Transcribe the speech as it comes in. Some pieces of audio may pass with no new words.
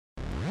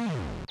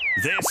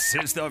This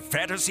is the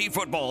Fantasy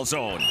Football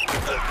Zone.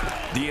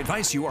 The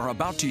advice you are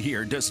about to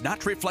hear does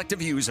not reflect the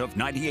views of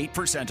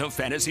 98% of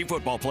fantasy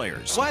football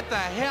players. What the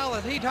hell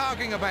is he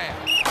talking about?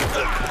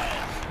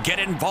 Get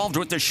involved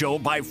with the show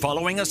by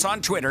following us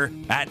on Twitter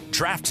at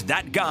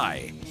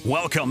DraftThatGuy.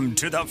 Welcome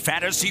to the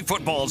Fantasy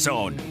Football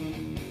Zone.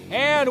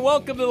 And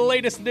welcome to the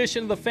latest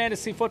edition of the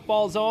Fantasy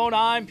Football Zone.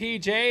 I'm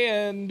PJ,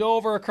 and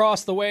over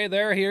across the way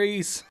there,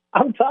 he's...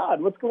 I'm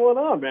Todd. What's going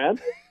on, man?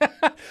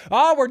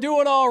 We're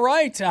doing all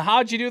right.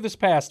 How'd you do this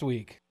past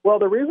week? Well,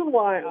 the reason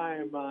why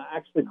I'm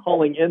actually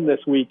calling in this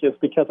week is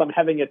because I'm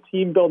having a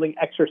team-building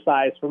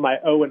exercise for my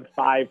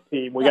 0-5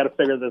 team. We got to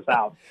figure this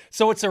out.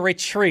 So it's a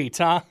retreat,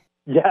 huh?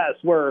 Yes,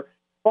 we're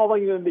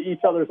falling into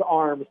each other's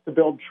arms to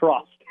build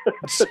trust.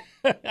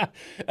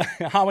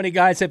 How many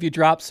guys have you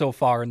dropped so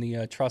far in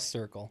the trust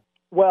circle?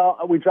 Well,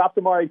 we dropped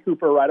Amari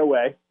Cooper right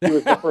away. He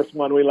was the first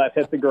one we let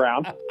hit the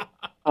ground.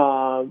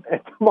 And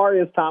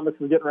Marius Thomas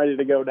is getting ready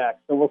to go next,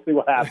 so we'll see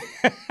what happens.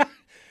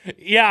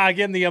 Yeah,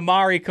 again, the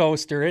Amari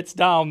coaster, it's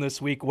down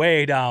this week,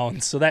 way down.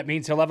 So that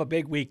means he'll have a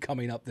big week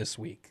coming up this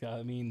week.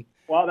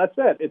 Well, that's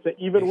it. It's an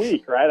even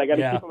week, right? I got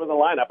to keep him in the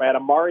lineup. I had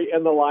Amari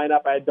in the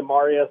lineup. I had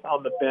Demarius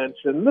on the bench.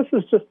 And this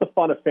is just the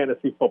fun of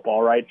fantasy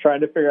football, right?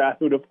 Trying to figure out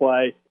who to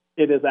play.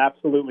 It is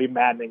absolutely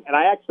maddening. And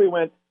I actually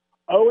went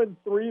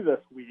 0-3 this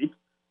week.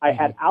 I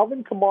had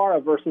Alvin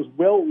Kamara versus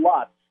Will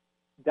Lutz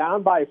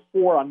down by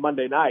 4 on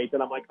Monday night.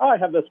 And I'm like, I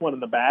have this one in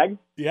the bag.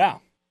 Yeah.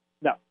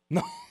 No.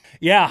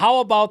 Yeah,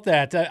 how about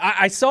that?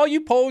 I saw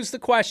you pose the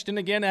question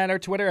again at our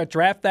Twitter at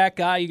Draft That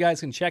Guy. You guys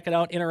can check it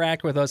out,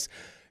 interact with us.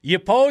 You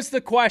posed the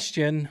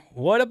question,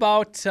 what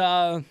about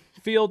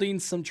fielding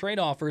some trade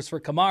offers for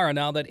Kamara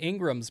now that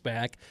Ingram's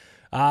back?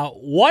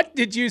 What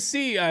did you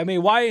see? I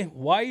mean, why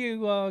are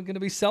you going to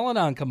be selling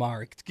on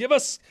Kamara? Give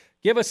us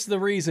the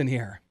reason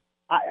here.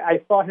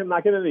 I saw him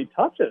not getting any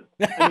touches.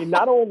 I mean,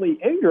 not only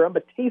Ingram,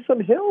 but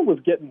Taysom Hill was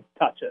getting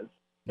touches.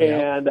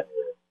 Yeah. And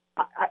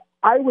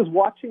I was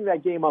watching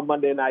that game on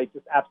Monday night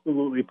just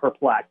absolutely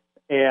perplexed.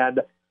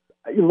 And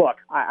look,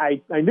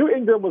 I knew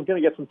Ingram was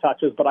going to get some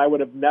touches, but I would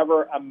have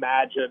never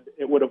imagined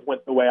it would have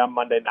went the way on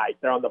Monday night.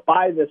 They're on the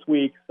bye this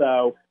week,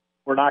 so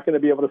we're not going to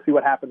be able to see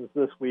what happens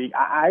this week.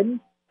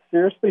 I'm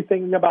seriously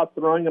thinking about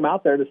throwing him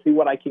out there to see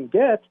what I can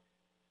get.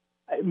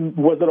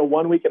 Was it a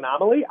one-week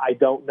anomaly? I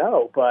don't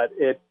know, but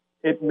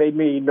it made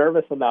me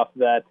nervous enough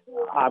that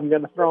I'm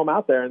going to throw him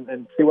out there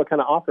and see what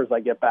kind of offers I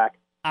get back.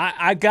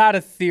 I got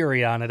a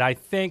theory on it. I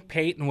think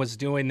Peyton was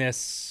doing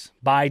this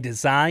by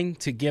design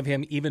to give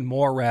him even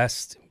more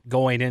rest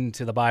going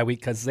into the bye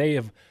week because they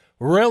have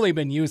really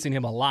been using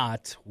him a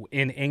lot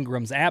in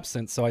Ingram's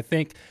absence. So I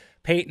think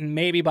Peyton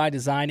maybe by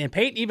design, and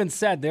Peyton even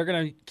said they're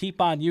going to keep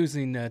on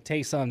using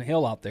Taysom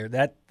Hill out there.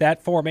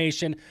 That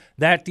formation,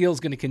 that deal is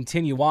going to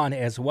continue on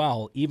as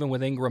well, even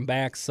with Ingram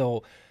back.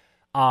 So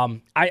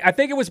I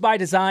think it was by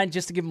design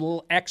just to give him a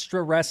little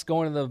extra rest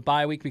going into the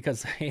bye week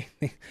because,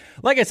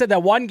 like I said,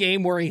 that one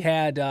game where he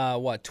had,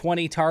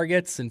 20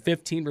 targets and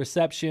 15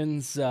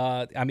 receptions.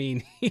 They've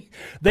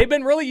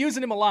been really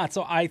using him a lot,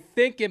 so I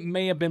think it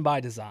may have been by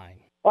design.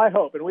 Well, I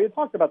hope. And we had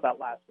talked about that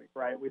last week,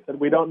 right? We said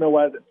we don't know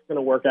whether it's going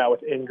to work out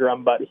with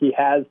Ingram, but he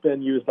has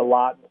been used a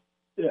lot.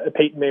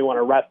 Peyton may want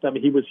to rest him.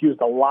 He was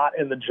used a lot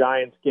in the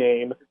Giants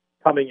game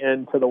coming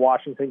into the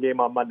Washington game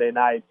on Monday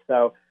night.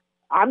 So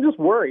I'm just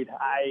worried.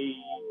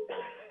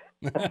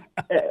 He's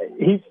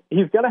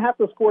going to have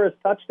to score his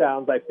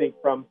touchdowns, I think,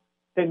 from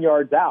 10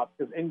 yards out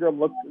because Ingram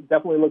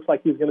definitely looks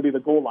like he's going to be the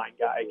goal line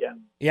guy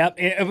again. Yep.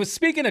 It was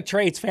speaking of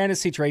trades,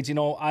 fantasy trades.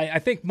 I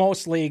think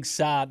most leagues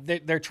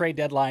their trade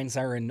deadlines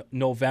are in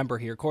November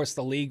here. Of course,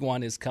 the league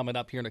one is coming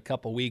up here in a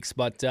couple weeks,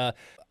 but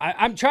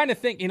I'm trying to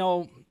think.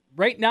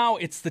 Right now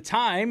it's the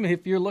time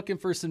if you're looking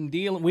for some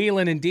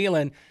wheeling and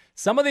dealing.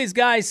 Some of these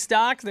guys'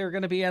 stock, they're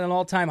going to be at an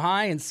all-time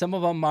high, and some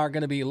of them are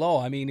going to be low.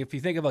 I mean, if you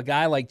think of a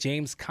guy like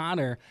James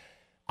Conner,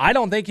 I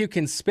don't think you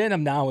can spin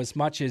him now as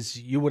much as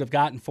you would have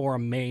gotten for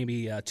him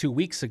maybe 2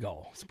 weeks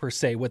ago, per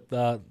se, with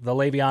the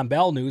Le'Veon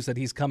Bell news that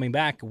he's coming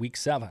back week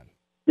 7.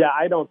 Yeah,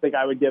 I don't think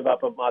I would give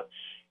up a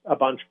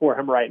bunch for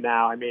him right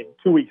now. I mean,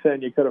 2 weeks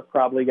in, you could have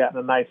probably gotten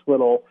a nice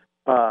little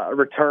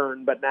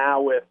return, but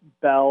now with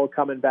Bell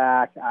coming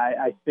back,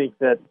 I think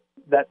that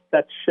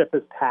ship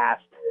has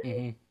passed.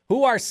 Mm-hmm.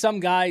 Who are some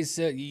guys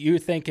you're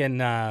thinking,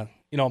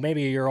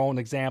 maybe your own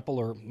example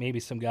or maybe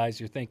some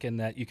guys you're thinking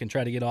that you can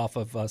try to get off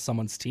of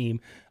someone's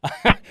team?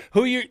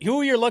 Who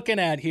you're looking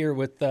at here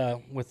with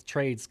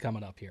trades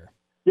coming up here?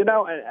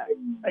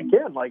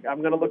 Again, I'm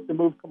going to look to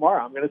move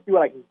Kamara. I'm going to see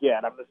what I can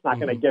get. I'm just not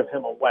going to give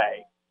him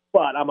away.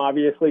 But I'm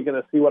obviously going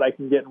to see what I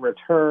can get in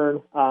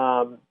return.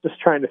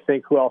 Just trying to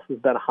think who else has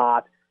been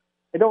hot.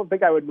 I don't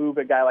think I would move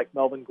a guy like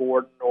Melvin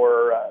Gordon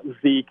or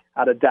Zeke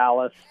out of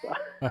Dallas.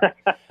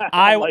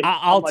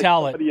 I'll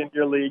tell it. In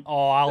your league.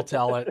 Oh, I'll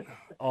tell it.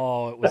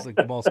 Oh, it was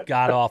the most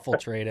god-awful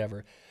trade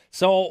ever.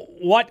 So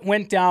what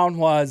went down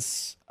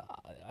was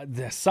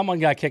someone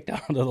got kicked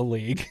out of the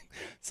league.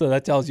 So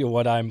that tells you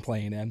what I'm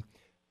playing in.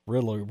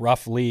 Really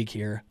rough league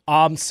here.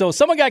 So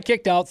someone got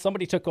kicked out.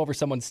 Somebody took over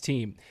someone's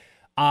team.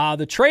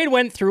 The trade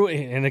went through,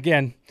 and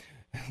again,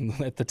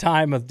 at the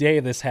time of day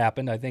this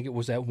happened, I think it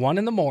was at 1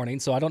 a.m,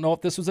 so I don't know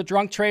if this was a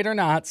drunk trade or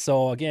not.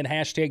 So, again,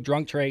 hashtag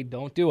drunk trade,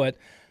 don't do it.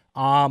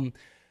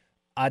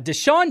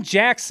 Deshaun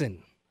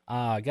Jackson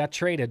got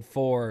traded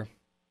for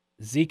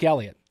Zeke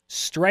Elliott.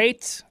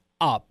 Straight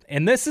up.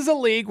 And this is a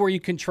league where you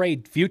can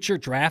trade future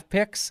draft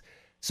picks,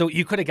 so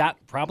you could have got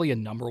probably a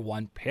number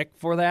 1 pick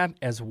for that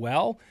as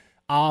well.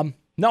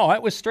 No,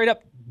 it was straight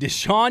up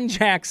Deshaun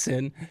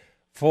Jackson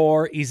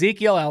for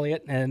Ezekiel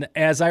Elliott. And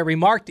as I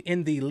remarked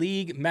in the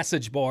league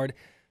message board,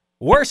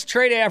 worst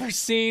trade I ever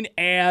seen,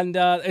 and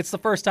it's the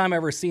first time I've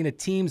ever seen a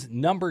team's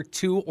number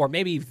 2 or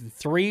maybe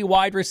 3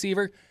 wide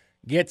receiver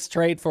gets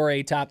traded for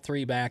a top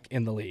 3 back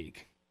in the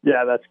league.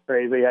 Yeah, that's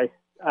crazy.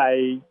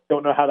 I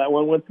don't know how that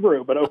one went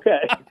through, but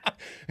okay.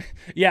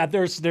 Yeah,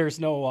 there's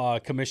no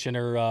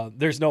commissioner.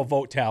 There's no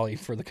vote tally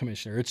for the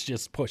commissioner. It's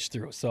just pushed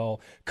through. So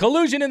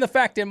collusion in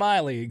effect in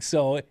my league.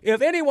 So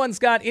if anyone's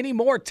got any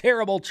more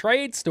terrible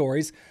trade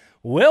stories,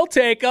 we'll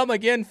take them.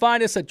 Again,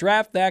 find us at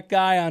Draft That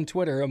Guy on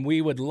Twitter, and we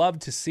would love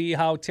to see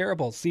how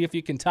terrible. See if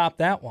you can top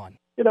that one.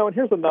 And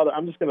here's another.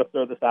 I'm just going to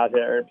throw this out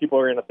here, and people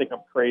are going to think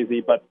I'm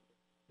crazy, but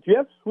do you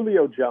have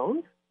Julio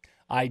Jones?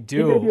 I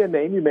do. He may be a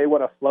name you may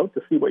want to float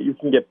to see what you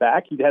can get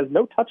back. He has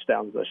no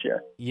touchdowns this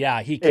year.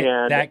 Yeah, he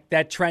can.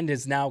 That trend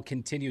has now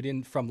continued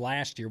in from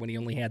last year when he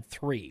only had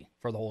 3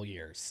 for the whole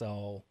year.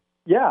 So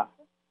yeah,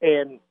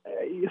 and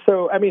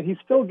so I mean he's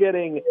still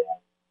getting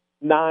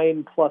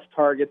 9+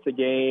 targets a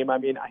game. I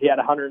mean he had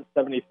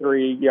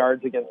 173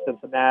 yards against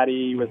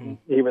Cincinnati.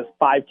 He was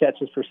 5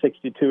 catches for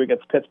 62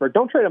 against Pittsburgh.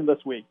 Don't trade him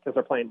this week because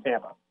they're playing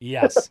Tampa.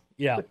 Yes,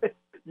 yeah.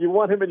 You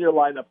want him in your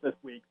lineup this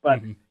week, but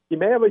he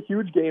may have a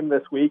huge game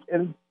this week.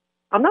 And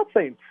I'm not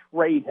saying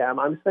trade him.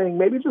 I'm saying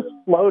maybe just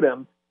float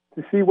him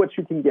to see what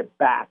you can get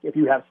back if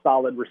you have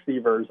solid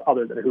receivers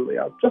other than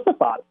Julio. Just a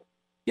thought.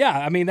 Yeah,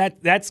 I mean,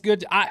 that's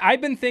good.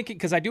 I've been thinking,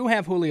 because I do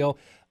have Julio.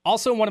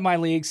 Also in one of my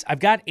leagues, I've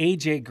got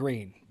A.J.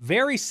 Green.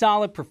 Very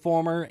solid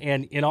performer,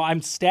 and,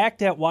 I'm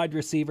stacked at wide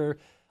receiver.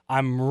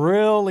 I'm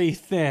really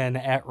thin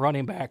at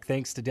running back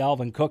thanks to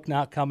Dalvin Cook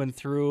not coming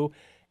through.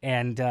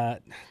 And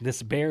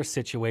this Bears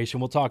situation,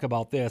 we'll talk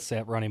about this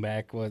at running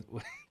back with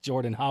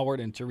Jordan Howard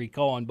and Tariq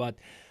Cohen. But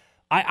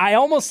I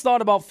almost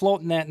thought about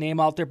floating that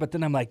name out there, but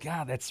then I'm like,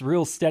 God, that's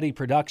real steady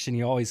production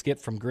you always get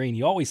from Green.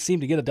 You always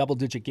seem to get a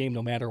double-digit game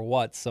no matter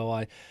what.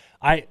 So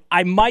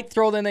I might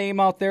throw the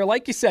name out there,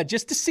 like you said,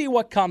 just to see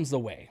what comes the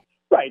way.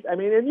 Right. I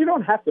mean, and you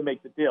don't have to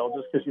make the deal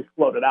just because you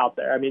float it out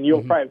there. I mean,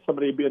 you'll probably have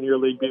somebody be in your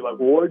league be like,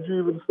 well, why'd you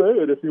even say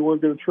it if you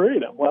weren't going to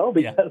trade him? Well,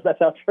 because that's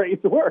how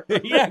trades work.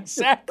 Yeah,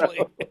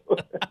 exactly.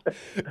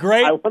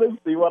 Great. I want to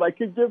see what I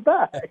can give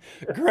back.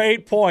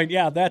 Great point.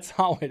 Yeah, that's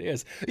how it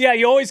is. Yeah,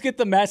 you always get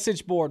the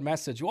message board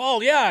message.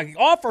 Well, yeah,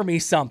 offer me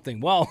something.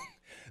 Well,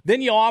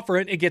 then you offer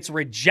it, it gets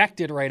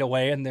rejected right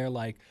away, and they're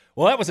like,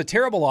 well, that was a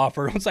terrible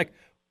offer. It's like,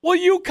 well,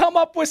 you come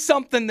up with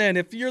something then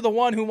if you're the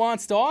one who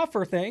wants to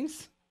offer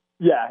things.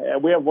 Yeah,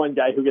 and we have one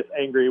guy who gets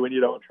angry when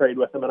you don't trade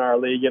with him in our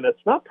league, and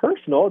it's not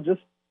personal. It just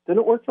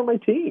didn't work for my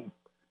team.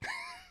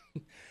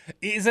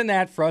 Isn't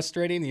that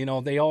frustrating?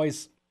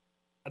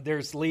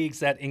 There's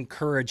leagues that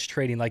encourage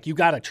trading. Like, you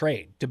got to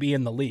trade to be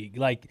in the league.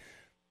 Like,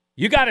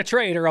 you got to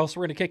trade or else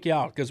we're going to kick you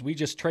out because we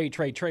just trade.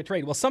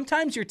 Well,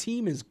 sometimes your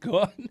team is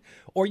good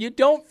or you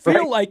don't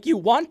feel like you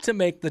want to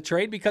make the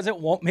trade because it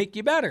won't make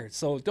you better.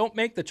 So don't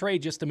make the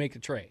trade just to make the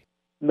trade.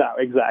 No,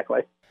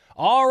 exactly.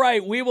 All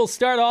right, we will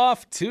start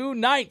off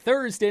tonight,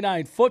 Thursday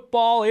Night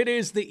Football. It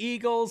is the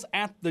Eagles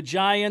at the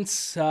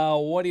Giants.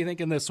 What do you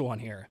think in this one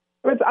here?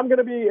 I'm going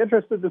to be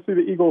interested to see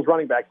the Eagles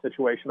running back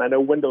situation. I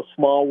know Wendell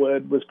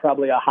Smallwood was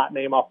probably a hot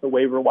name off the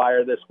waiver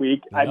wire this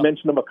week. Yep. I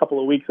mentioned him a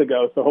couple of weeks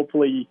ago, so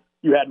hopefully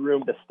you had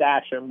room to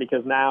stash him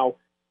because now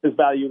his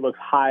value looks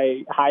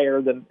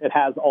higher than it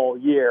has all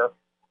year.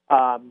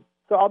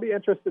 So I'll be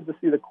interested to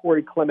see the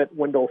Corey Clement,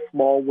 Wendell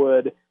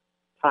Smallwood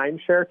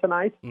timeshare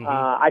tonight.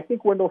 I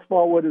think Wendell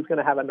Smallwood is going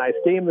to have a nice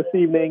game this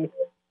evening.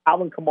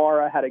 Alvin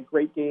Kamara had a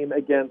great game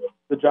against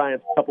the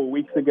Giants a couple of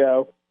weeks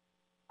ago.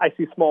 I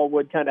see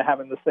Smallwood kind of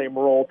having the same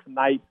role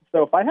tonight.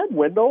 So if I had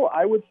Wendell,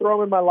 I would throw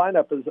him in my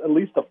lineup as at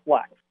least a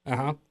flex.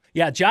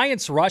 Yeah,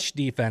 Giants' rush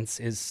defense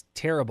is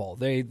terrible.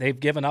 They've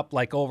given up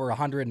like over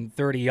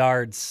 130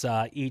 yards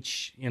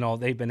each.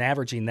 They've been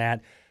averaging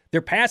that.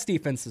 Their pass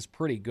defense is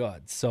pretty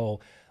good. So,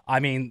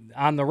 I mean,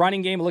 on the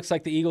running game, it looks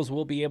like the Eagles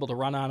will be able to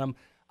run on them.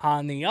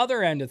 On the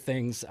other end of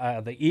things,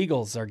 the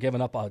Eagles are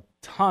giving up a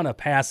ton of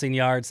passing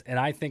yards, and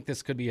I think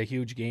this could be a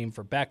huge game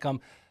for Beckham.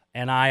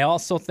 And I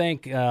also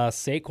think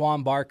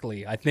Saquon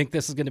Barkley, I think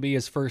this is going to be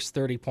his first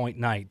 30-point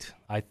night.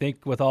 I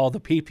think with all the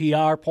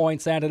PPR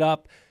points added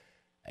up,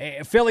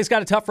 Philly's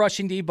got a tough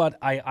rushing D, but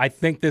I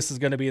think this is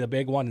going to be the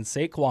big one. And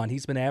Saquon,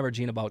 he's been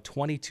averaging about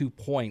 22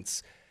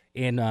 points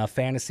in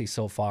fantasy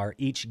so far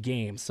each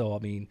game. So, I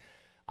mean,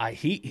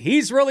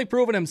 he's really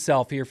proven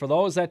himself here. For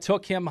those that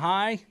took him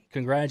high,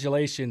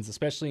 congratulations,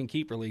 especially in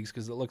keeper leagues,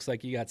 because it looks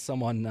like you got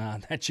someone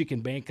that you can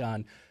bank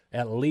on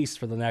at least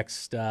for the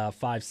next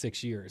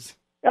 5-6 years.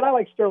 And I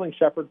like Sterling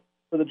Shepard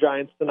for the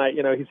Giants tonight.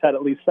 He's had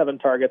at least 7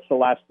 targets the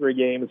last 3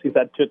 games. He's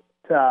had 2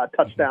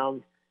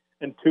 touchdowns.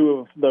 in 2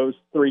 of those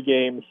 3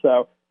 games.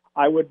 So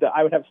I would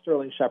have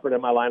Sterling Shepard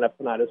in my lineup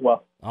tonight as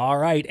well. All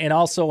right. And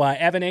also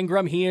Evan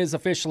Ingram, he is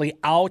officially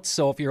out.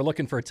 So if you're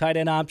looking for a tight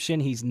end option,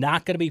 he's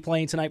not going to be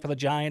playing tonight for the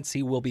Giants.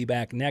 He will be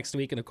back next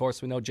week. And, of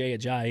course, we know Jay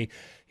Ajayi,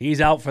 he's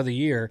out for the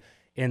year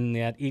in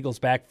that Eagles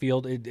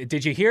backfield.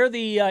 Did you hear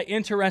the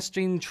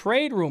interesting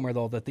trade rumor,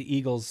 though, that the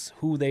Eagles,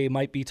 who they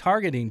might be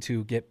targeting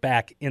to get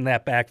back in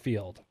that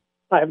backfield?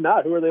 I have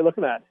not. Who are they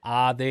looking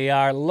at? They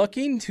are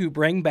looking to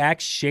bring back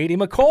Shady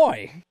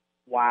McCoy.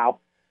 Wow.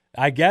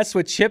 I guess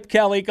with Chip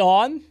Kelly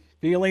gone,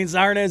 feelings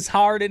aren't as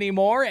hard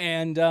anymore,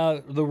 and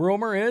the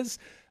rumor is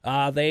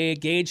they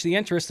gauge the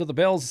interest of the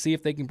Bills to see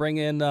if they can bring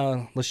in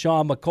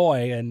LaShawn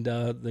McCoy,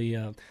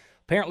 and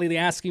apparently the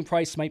asking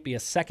price might be a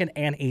 2nd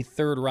and a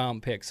 3rd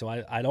round pick. So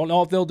I don't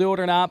know if they'll do it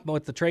or not, but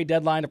with the trade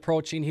deadline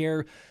approaching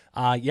here,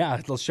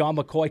 LaShawn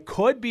McCoy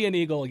could be an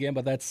Eagle again,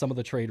 but that's some of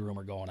the trade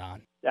rumor going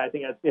on. Yeah, I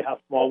think I see how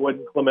Smallwood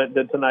and Clement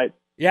did tonight.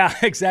 Yeah,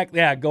 exactly.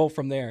 Yeah, go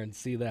from there and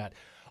see that.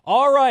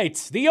 All right,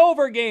 the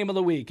over game of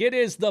the week. It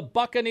is the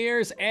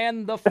Buccaneers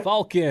and the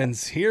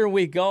Falcons. Here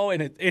we go,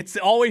 and it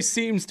always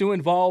seems to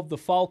involve the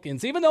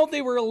Falcons. Even though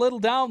they were a little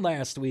down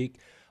last week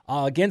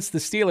against the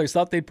Steelers,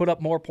 thought they'd put up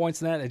more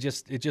points than that.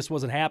 It just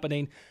wasn't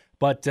happening.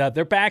 But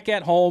they're back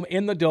at home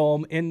in the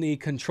Dome in the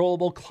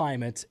controllable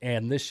climate,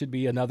 and this should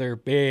be another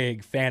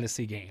big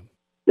fantasy game.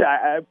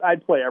 Yeah,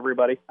 I'd play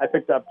everybody. I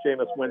picked up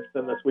Jameis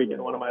Winston this week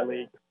in one of my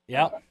leagues.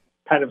 Yeah.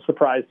 Kind of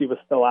surprised he was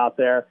still out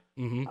there.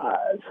 Mm-hmm.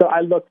 So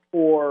I look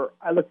for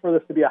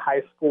this to be a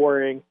high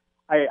scoring.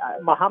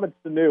 Mohamed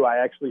Sanu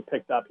I actually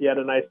picked up. He had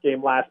a nice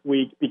game last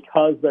week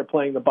because they're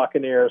playing the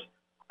Buccaneers.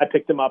 I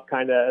picked him up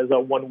kind of as a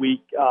 1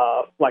 week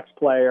flex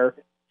player.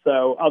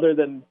 So other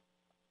than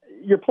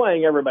you're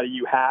playing everybody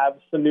you have,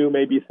 Sanu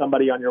may be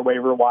somebody on your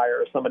waiver wire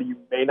or somebody you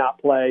may not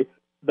play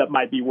that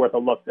might be worth a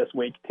look this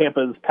week.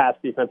 Tampa's pass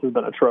defense has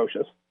been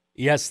atrocious.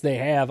 Yes, they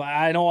have.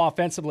 I know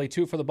offensively,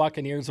 too, for the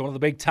Buccaneers, one of the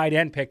big tight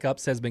end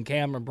pickups has been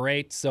Cameron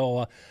Brate.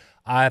 So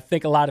I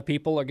think a lot of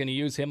people are going to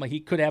use him. He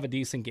could have a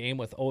decent game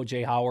with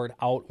O.J. Howard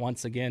out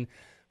once again.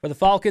 For the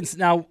Falcons,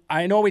 now,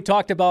 I know we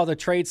talked about the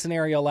trade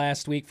scenario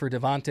last week for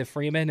Devonta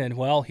Freeman, and,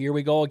 well, here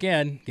we go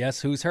again.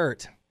 Guess who's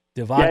hurt?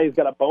 Yeah, he's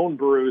got a bone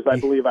bruise, I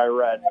believe I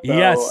read. So,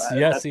 yes,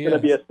 that's going to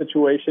be a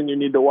situation you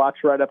need to watch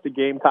right up to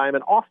game time.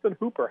 And Austin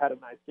Hooper had a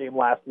nice game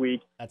last week.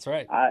 That's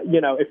right.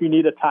 If you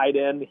need a tight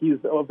end, he's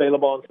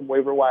available on some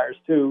waiver wires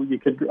too. You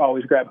could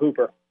always grab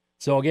Hooper.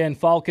 So, again,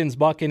 Falcons,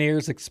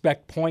 Buccaneers,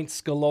 expect points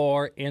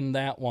galore in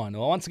that one.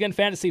 Well, once again,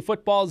 Fantasy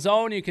Football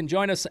Zone, you can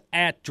join us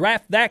at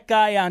Draft That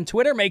Guy on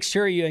Twitter. Make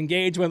sure you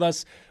engage with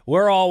us.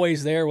 We're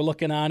always there. We're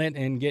looking on it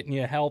and getting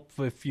you help.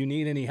 If you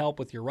need any help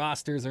with your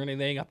rosters or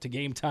anything up to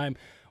game time,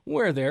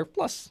 we're there.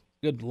 Plus,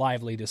 good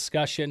lively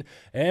discussion.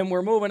 And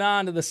we're moving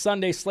on to the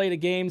Sunday slate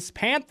of games.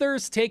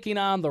 Panthers taking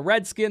on the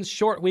Redskins.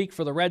 Short week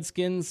for the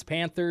Redskins.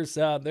 Panthers,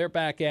 they're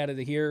back at it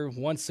here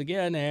once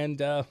again.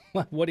 And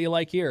what do you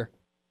like here?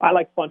 I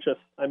like Funchess.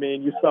 I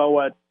mean, you saw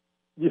what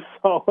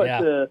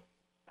the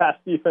pass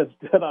defense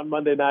did on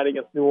Monday night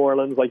against New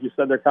Orleans. Like you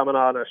said, they're coming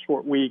on a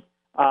short week.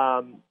 So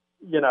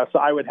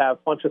I would have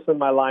Funchess in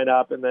my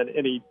lineup, and then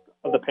any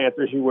of the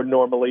Panthers you would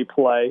normally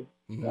play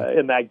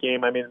in that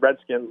game. I mean,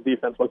 Redskins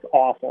defense looked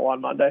awful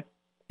on Monday.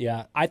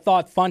 Yeah, I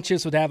thought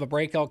Funchess would have a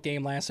breakout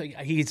game last week.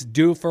 He's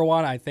due for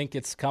one. I think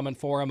it's coming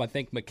for him. I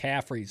think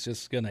McCaffrey's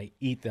just going to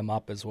eat them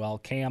up as well.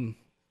 Cam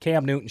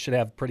Newton should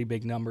have pretty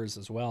big numbers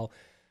as well.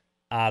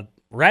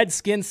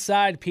 Redskins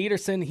side,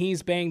 Peterson,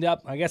 he's banged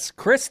up. I guess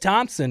Chris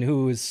Thompson,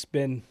 who's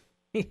been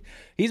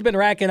he's been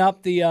racking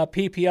up the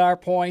PPR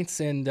points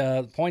and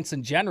points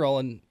in general,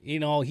 and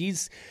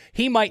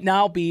he might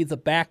now be the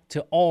back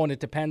to own. It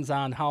depends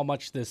on how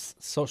much this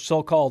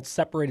so-called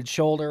separated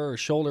shoulder or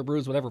shoulder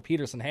bruise, whatever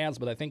Peterson has.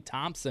 But I think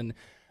Thompson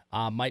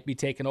might be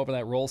taking over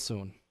that role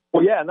soon.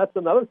 Well, yeah, and that's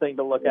another thing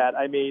to look at.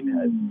 I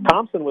mean,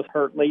 Thompson was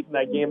hurt late in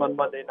that game on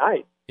Monday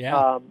night.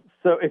 Yeah.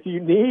 So if you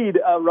need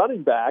a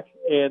running back,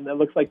 and it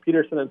looks like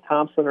Peterson and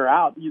Thompson are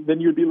out, then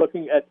you'd be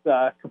looking at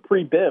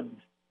Capri Bibbs.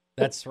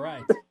 That's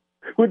right.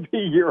 Would be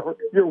your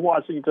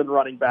Washington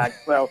running back.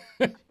 So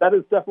that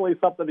is definitely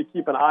something to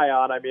keep an eye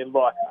on. I mean,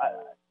 look,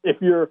 if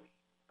you're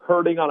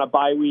hurting on a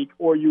bye week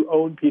or you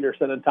own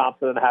Peterson and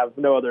Thompson and have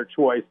no other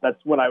choice,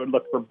 that's when I would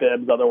look for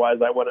Bibbs. Otherwise,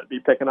 I wouldn't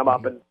be picking them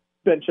up and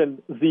benching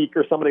Zeke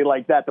or somebody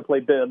like that to play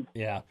Bibbs.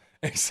 Yeah,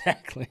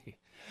 exactly.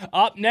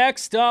 Up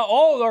next,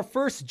 our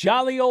first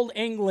jolly old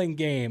England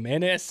game,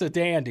 and it's a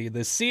dandy.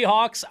 The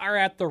Seahawks are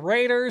at the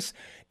Raiders.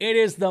 It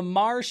is the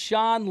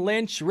Marshawn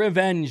Lynch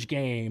revenge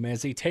game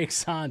as he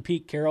takes on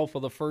Pete Carroll for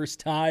the first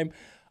time.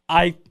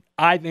 I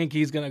think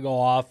he's going to go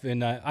off,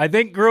 and I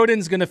think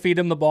Gruden's going to feed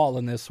him the ball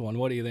in this one.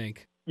 What do you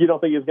think? You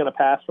don't think he's going to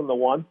pass from the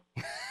one?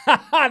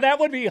 That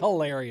would be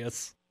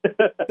hilarious.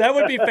 That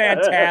would be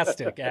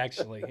fantastic,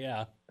 actually,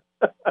 yeah.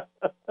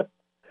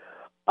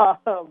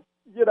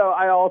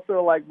 I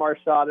also like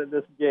Marshawn in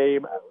this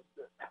game.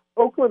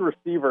 Oakland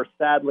receiver,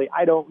 sadly,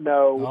 I don't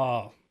know.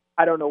 Oh.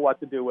 I don't know what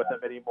to do with him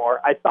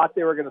anymore. I thought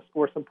they were going to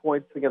score some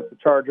points against the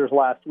Chargers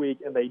last week,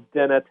 and they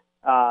didn't.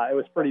 It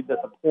was pretty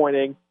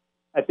disappointing.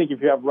 I think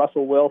if you have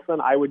Russell Wilson,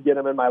 I would get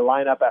him in my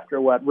lineup after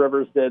what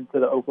Rivers did to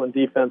the Oakland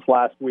defense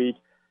last week.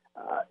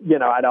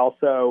 I'd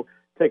also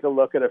take a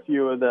look at a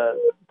few of the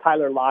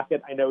Tyler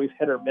Lockett. I know he's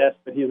hit or miss,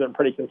 but he's been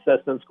pretty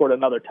consistent, scored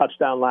another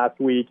touchdown last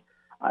week.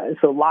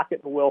 So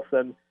Lockett and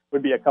Wilson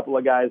would be a couple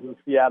of guys in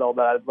Seattle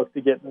that I'd look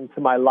to get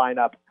into my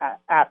lineup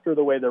after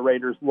the way the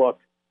Raiders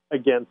looked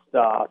against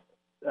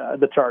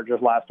the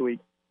Chargers last week.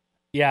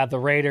 Yeah, the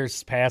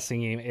Raiders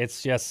passing game,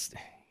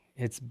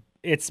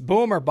 it's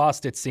boom or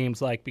bust, it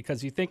seems like,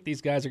 because you think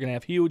these guys are going to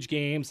have huge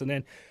games, and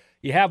then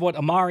you have what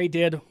Amari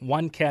did,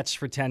 1 catch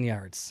for 10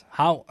 yards.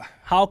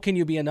 How can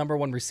you be a number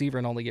one receiver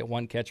and only get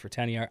 1 catch for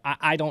 10 yards?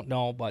 I don't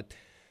know, but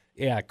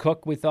yeah,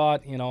 Cook, we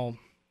thought,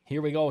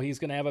 here we go, he's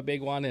going to have a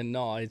big one, and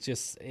no,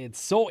 it's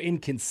so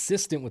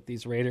inconsistent with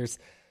these Raiders.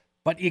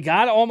 But you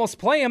got to almost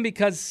play him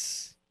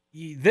because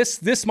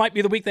this might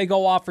be the week they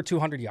go off for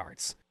 200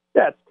 yards.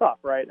 Yeah, it's tough,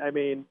 right? I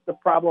mean, the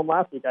problem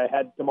last week, I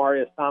had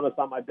Demaryius Thomas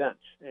on my bench,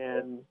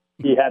 and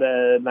he had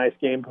a nice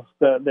game.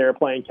 They were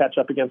playing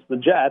catch-up against the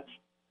Jets,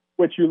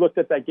 which you looked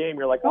at that game,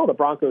 you're like, oh, the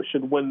Broncos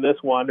should win this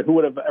one. Who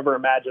would have ever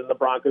imagined the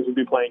Broncos would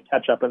be playing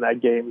catch-up in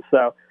that game?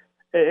 So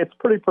it's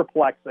pretty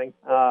perplexing.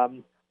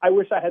 I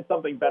wish I had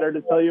something better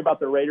to tell you about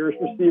the Raiders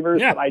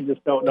receivers, but I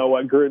just don't know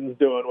what Gruden's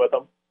doing with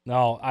them.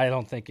 No, I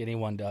don't think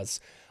anyone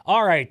does.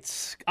 All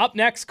right, up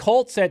next,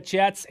 Colts at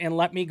Jets, and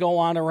let me go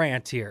on a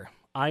rant here.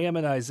 I am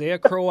an Isaiah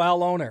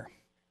Crowell owner,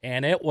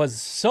 and it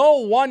was so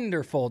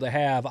wonderful to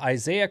have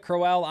Isaiah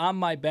Crowell on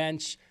my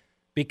bench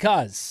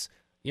because,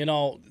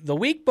 the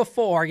week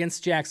before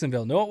against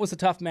Jacksonville, it was a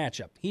tough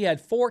matchup. He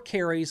had 4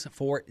 carries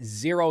for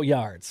 0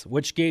 yards,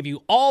 which gave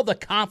you all the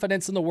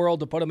confidence in the world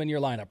to put him in your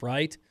lineup,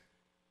 right?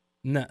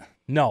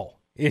 No,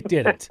 it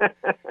didn't.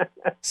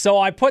 So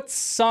I put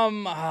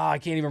I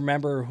can't even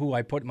remember who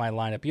I put in my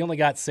lineup. He only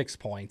got 6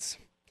 points.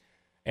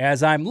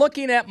 As I'm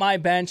looking at my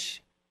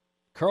bench,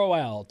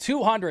 Crowell,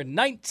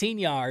 219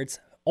 yards,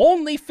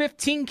 only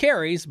 15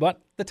 carries,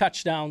 but the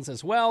touchdowns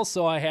as well.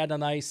 So I had a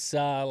nice,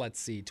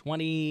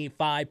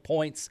 25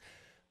 points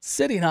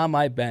sitting on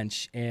my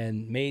bench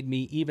and made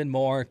me even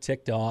more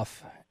ticked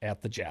off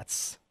at the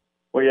Jets.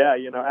 Well, yeah,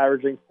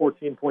 averaging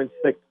 14.6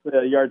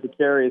 yards a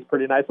carry is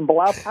pretty nice. And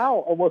Bilal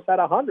Powell almost had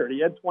 100.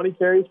 He had 20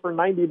 carries for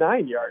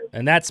 99 yards.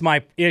 And that's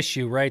my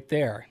issue right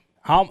there.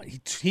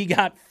 He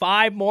got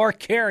 5 more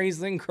carries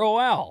than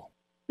Crowell.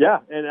 Yeah,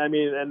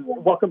 and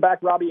welcome back,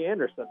 Robbie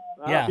Anderson.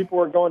 People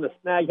were going to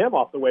snag him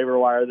off the waiver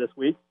wire this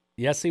week.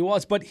 Yes, he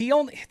was, but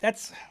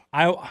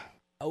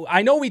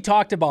I know we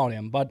talked about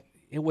him, but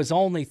it was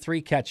only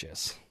 3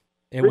 catches.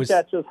 Three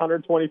catches,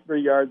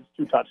 123 yards,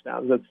 2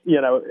 touchdowns. It's he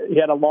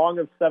had a long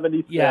of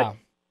 76. Yeah.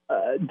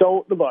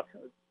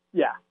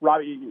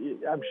 Robbie,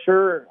 I'm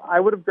sure I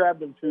would have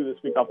grabbed him too this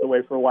week off the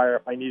waiver wire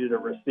if I needed a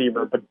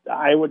receiver, but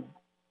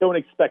don't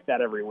expect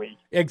that every week.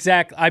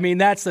 Exactly. I mean,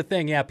 that's the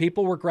thing. Yeah,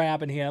 people were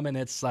grabbing him, and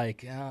it's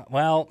like,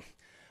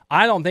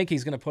 I don't think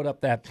he's going to put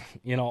up that,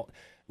 you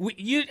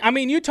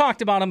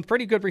talked about him,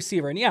 pretty good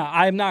receiver, and yeah,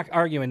 I'm not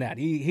arguing that.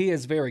 He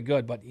is very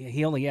good, but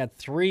he only had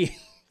 3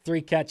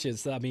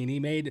 catches. I mean, he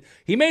made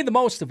the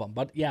most of them,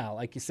 but yeah,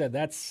 like you said,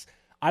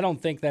 I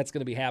don't think that's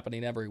going to be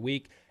happening every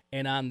week.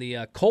 And on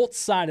the Colts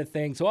side of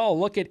things,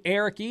 look at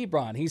Eric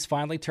Ebron. He's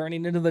finally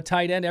turning into the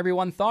tight end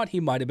everyone thought he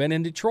might have been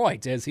in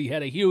Detroit, as he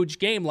had a huge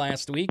game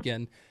last week.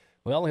 And,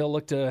 he'll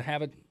look to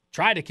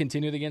try to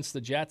continue it against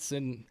the Jets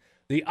and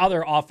the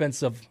other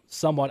offensive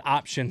somewhat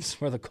options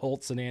for the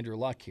Colts and Andrew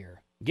Luck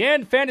here.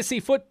 Again, Fantasy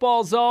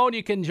Football Zone.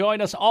 You can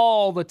join us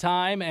all the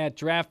time at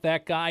Draft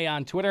That Guy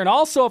on Twitter. And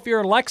also, if you're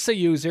an Alexa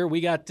user,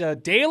 we got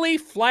daily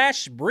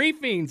flash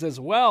briefings as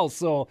well.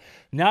 So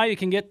now you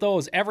can get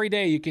those every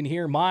day. You can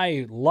hear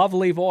my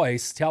lovely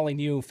voice telling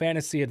you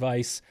fantasy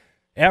advice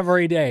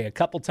every day, a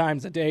couple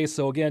times a day.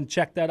 So again,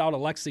 check that out,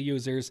 Alexa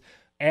users.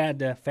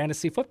 Add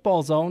Fantasy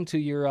Football Zone to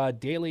your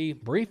daily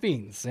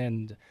briefings,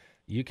 and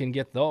you can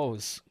get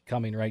those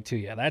coming right to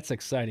you. That's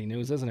exciting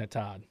news, isn't it,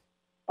 Todd?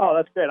 Oh,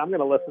 that's great. I'm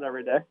going to listen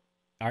every day.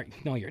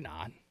 No, you're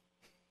not.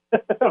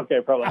 Okay,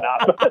 probably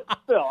not, but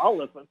still, I'll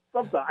listen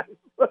sometimes.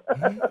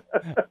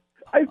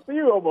 I see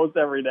you almost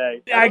every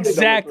day.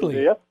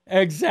 Exactly.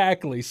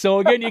 So,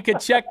 again, you can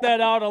check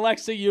that out,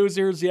 Alexa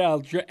users. Yeah,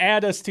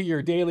 add us to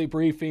your daily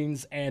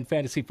briefings and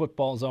Fantasy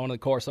Football Zone.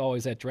 Of course,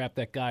 always at Draft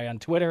That Guy on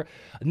Twitter.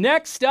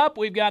 Next up,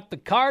 we've got the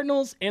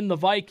Cardinals and the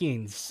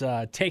Vikings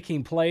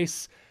taking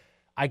place.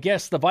 I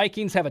guess the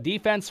Vikings have a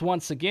defense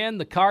once again.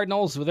 The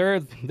Cardinals, they're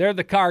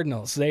the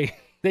Cardinals. They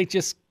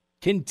just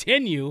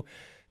continue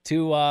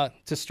to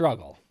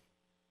struggle.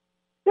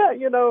 Yeah,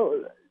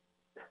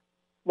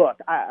 look,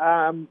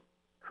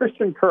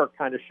 Christian Kirk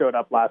kind of showed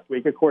up last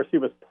week. Of course, he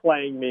was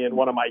playing me in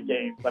one of my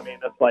games. I mean,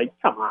 it's like,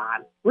 come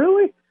on,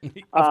 really?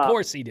 Of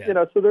course he did.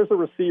 So there's a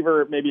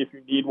receiver, maybe if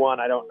you need one.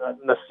 I don't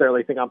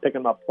necessarily think I'm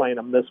picking him up playing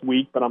him this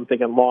week, but I'm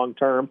thinking long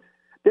term.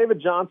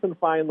 David Johnson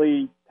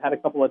finally had a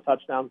couple of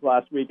touchdowns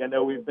last week. I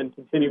know we've been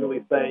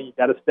continually saying you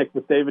got to stick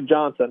with David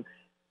Johnson,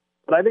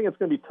 but I think it's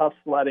going to be tough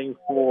sledding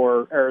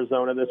for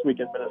Arizona this week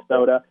in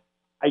Minnesota.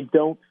 I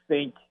don't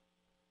think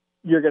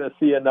you're going to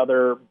see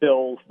another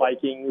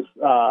Bills-Vikings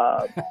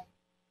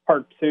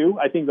part two.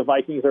 I think the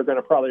Vikings are going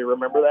to probably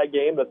remember that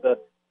game, that the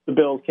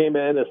Bills came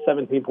in as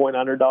 17-point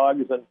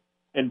underdogs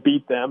and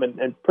beat them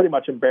and pretty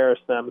much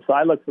embarrassed them. So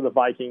I look for the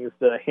Vikings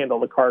to handle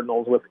the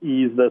Cardinals with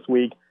ease this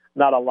week.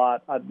 Not a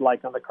lot I'd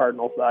like on the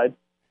Cardinals side.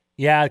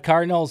 Yeah,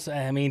 Cardinals,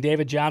 I mean,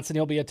 David Johnson,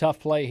 he'll be a tough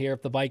play here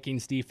if the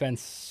Vikings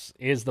defense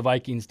is the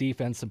Vikings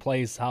defense and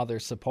plays how they're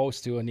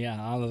supposed to. And, yeah,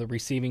 on the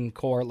receiving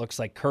core, it looks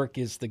like Kirk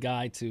is the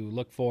guy to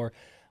look for.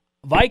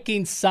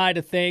 Vikings side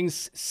of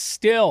things,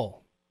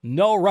 still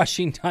no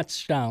rushing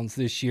touchdowns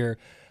this year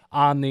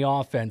on the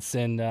offense.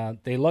 And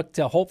they look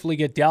to hopefully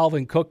get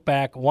Dalvin Cook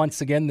back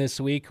once again this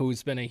week,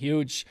 who's been a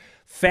huge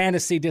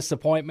fantasy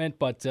disappointment.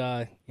 But,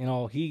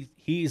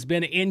 he's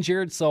been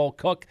injured, so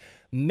Cook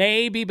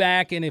may be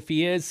back, and if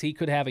he is, he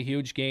could have a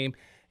huge game.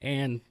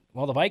 And,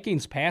 well, the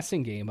Vikings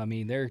passing game, I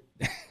mean, they're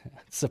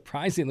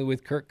surprisingly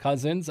with Kirk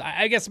Cousins.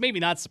 I guess maybe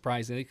not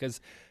surprisingly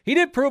because he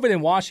did prove it in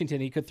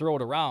Washington. He could throw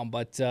it around.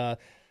 But,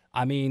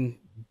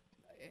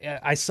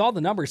 I saw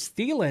the numbers.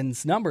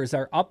 Thielen's numbers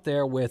are up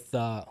there with,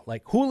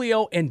 like,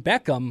 Julio and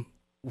Beckham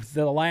for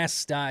the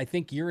last, I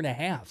think, year and a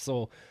half.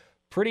 So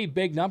pretty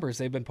big numbers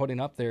they've been putting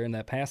up there in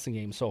that passing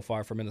game so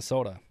far for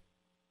Minnesota.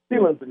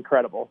 Thielen's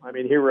incredible. I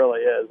mean, he really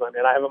is. I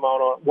mean, I have him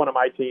on one of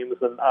my teams,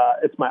 and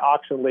it's my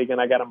auction league,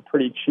 and I got him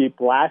pretty cheap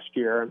last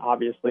year and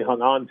obviously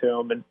hung on to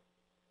him. And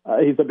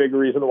he's a big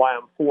reason why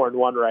I'm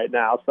 4-1 right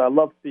now. So I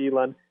love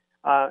Thielen.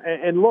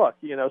 And look,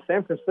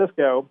 San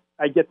Francisco,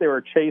 I get they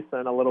were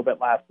chasing a little bit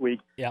last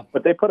week,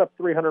 but they put up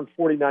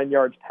 349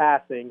 yards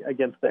passing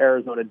against the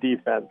Arizona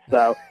defense.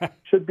 So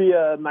should be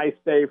a nice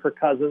day for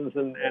Cousins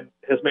and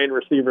his main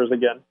receivers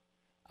again.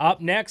 Up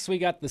next, we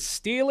got the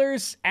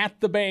Steelers at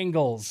the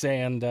Bengals.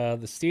 And the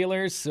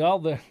Steelers,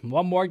 well,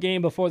 one more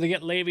game before they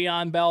get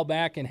Le'Veon Bell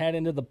back and head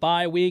into the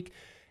bye week.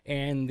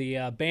 And the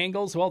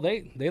Bengals, well,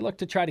 they look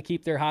to try to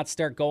keep their hot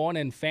start going.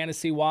 And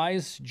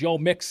fantasy-wise, Joe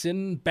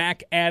Mixon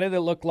back at it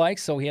looked like.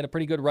 So he had a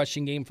pretty good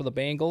rushing game for the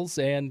Bengals.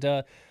 And,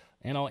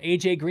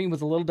 A.J. Green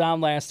was a little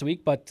down last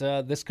week, but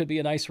this could be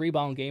a nice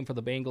rebound game for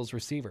the Bengals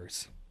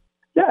receivers.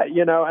 Yeah,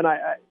 and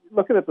I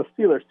looking at the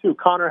Steelers, too.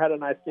 Connor had a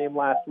nice game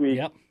last week.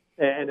 Yep.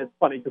 And it's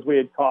funny because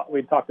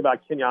we talked about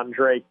Kenyon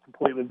Drake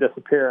completely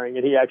disappearing,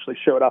 and he actually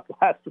showed up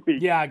last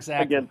week. Yeah,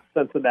 exactly. Against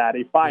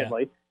Cincinnati,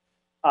 finally.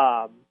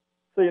 Yeah.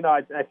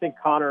 I think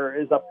Connor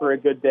is up for a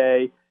good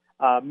day.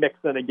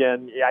 Mixon,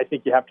 again, I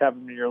think you have to have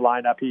him in your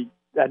lineup. He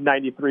had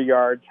 93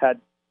 yards, had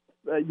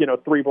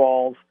 3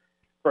 balls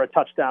for a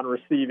touchdown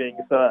receiving.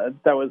 So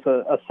that was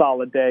a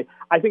solid day.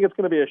 I think it's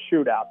going to be a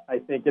shootout. I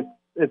think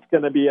it's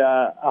going to be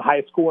a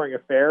high-scoring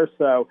affair.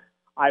 So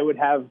I would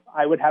have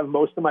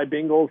most of my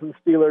Bengals and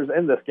Steelers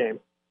in this game.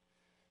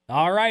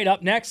 All right,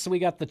 up next, we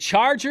got the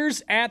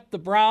Chargers at the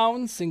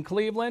Browns in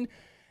Cleveland.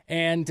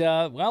 And,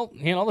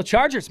 the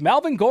Chargers,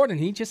 Melvin Gordon,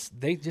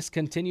 they just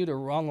continue to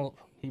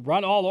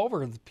run all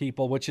over the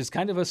people, which is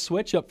kind of a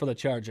switch up for the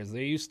Chargers.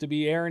 They used to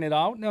be airing it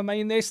out. I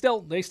mean, they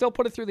still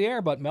put it through the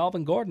air, but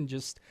Melvin Gordon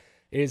just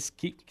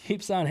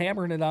keeps on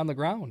hammering it on the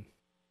ground.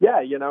 Yeah,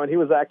 and he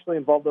was actually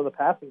involved in the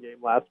passing game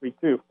last week,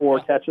 too.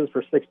 4 catches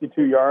for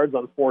 62 yards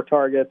on 4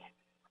 targets.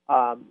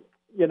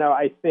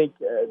 I think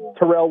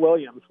Terrell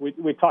Williams,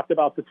 we talked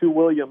about the 2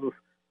 Williams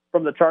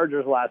from the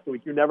Chargers last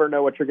week. You never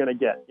know what you're going to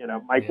get.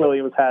 Mike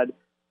Williams had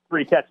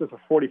 3 catches for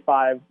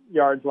 45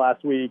 yards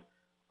last week.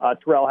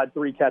 Terrell had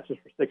 3 catches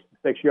for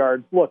 66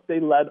 yards. Look, they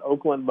led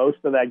Oakland most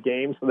of that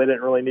game, so they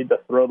didn't really need to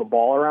throw the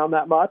ball around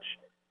that much.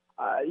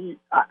 I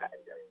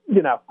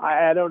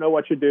don't know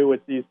what you do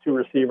with these 2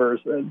 receivers.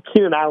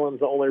 Keenan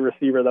Allen's the only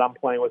receiver that I'm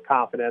playing with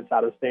confidence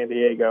out of San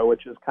Diego,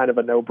 which is kind of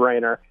a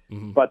no-brainer.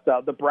 Mm-hmm. But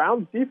the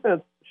Browns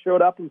defense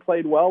showed up and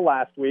played well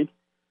last week.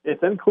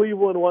 It's in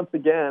Cleveland once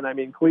again. I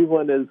mean,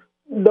 Cleveland is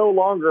no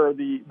longer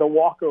the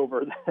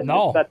walkover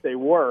that they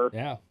were.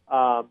 Yeah.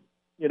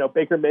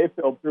 Baker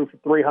Mayfield threw for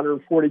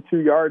 342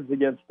 yards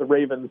against the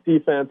Ravens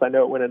defense. I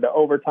know it went into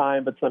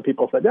overtime, but some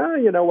people said,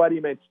 you know what, he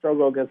might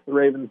struggle against the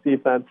Ravens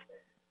defense.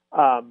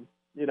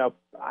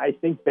 I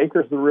think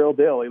Baker's the real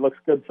deal. He looks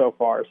good so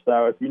far.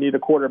 So if you need a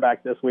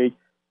quarterback this week,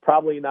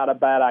 probably not a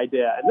bad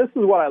idea. And this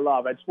is what I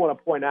love. I just want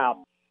to point out,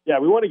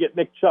 we want to get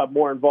Nick Chubb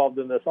more involved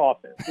in this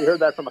offense. We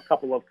heard that from a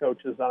couple of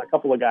coaches on a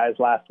couple of guys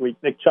last week.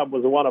 Nick Chubb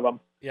was one of them.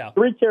 Yeah.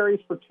 3 carries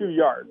for 2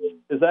 yards.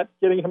 Is that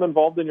getting him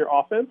involved in your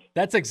offense?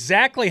 That's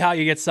exactly how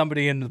you get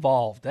somebody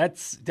involved.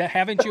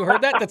 Haven't you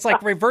heard that? That's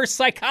like reverse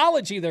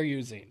psychology they're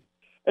using.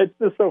 It's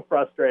just so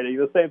frustrating.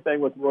 The same thing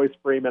with Royce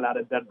Freeman out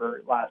of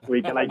Denver last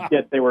week, and I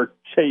get they were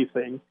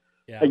chasing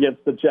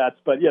against the Jets,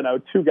 but,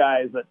 2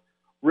 guys that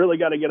really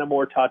got to get him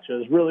more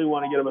touches, really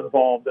want to get him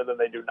involved, and then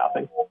they do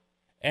nothing.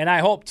 And I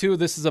hope, too,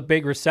 this is a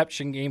big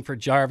reception game for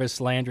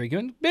Jarvis Landry.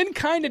 Been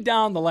kind of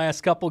down the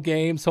last couple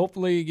games.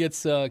 Hopefully he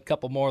gets a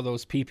couple more of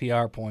those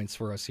PPR points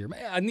for us here.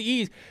 Man,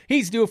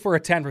 he's due for a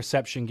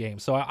 10-reception game,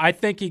 so I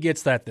think he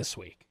gets that this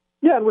week.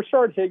 Yeah, and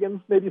Rashard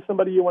Higgins, maybe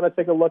somebody you want to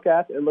take a look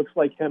at. It looks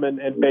like him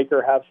and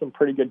Baker have some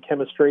pretty good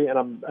chemistry, and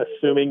I'm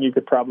assuming you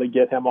could probably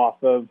get him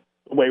off of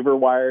the waiver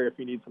wire if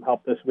you need some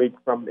help this week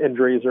from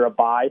injuries or a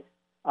bye.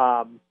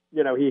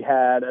 He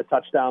had a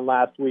touchdown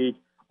last week.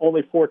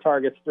 only 4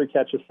 targets, 3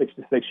 catches,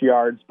 66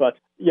 yards. But,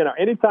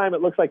 anytime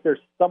it looks like there's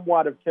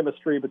somewhat of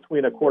chemistry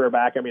between a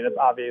quarterback, I mean, it's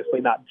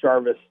obviously not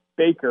Jarvis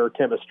Baker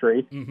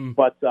chemistry,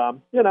 but,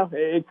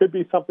 it could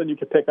be something you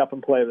could pick up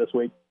and play this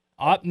week.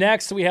 Up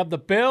next, we have the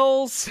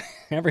Bills,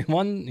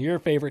 everyone, your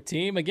favorite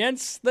team,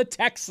 against the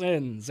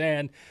Texans.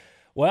 And,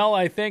 well,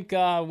 I think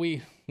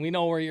we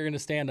know where you're going to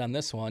stand on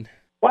this one.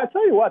 Well, I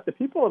tell you what, the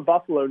people in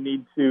Buffalo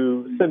need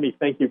to send me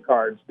thank you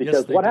cards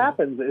because what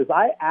happens is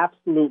I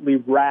absolutely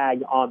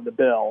rag on the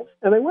Bills,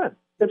 and they win.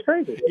 It's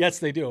crazy. Yes,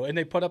 they do, and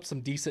they put up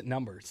some decent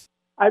numbers.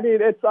 I mean,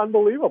 it's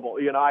unbelievable.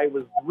 I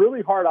was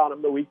really hard on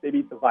them the week they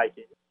beat the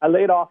Vikings. I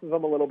laid off of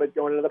them a little bit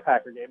going into the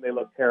Packer game. They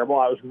looked terrible.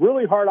 I was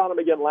really hard on them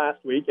again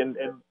last week, and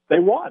they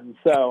won.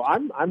 So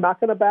I'm not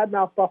going to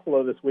badmouth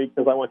Buffalo this week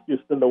because I want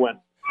Houston to win.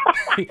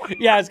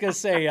 Yeah, I was going to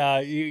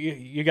say,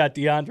 you got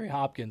DeAndre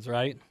Hopkins,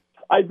 right?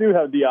 I do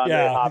have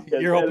DeAndre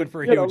Hopkins. You're hoping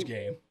for a huge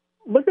game.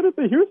 Looking at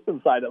the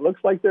Houston side, it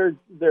looks like they're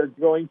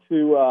going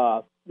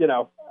to,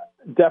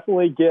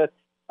 definitely get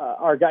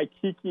our guy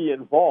Kiki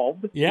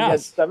involved. Yes. He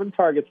had 7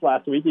 targets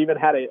last week. He even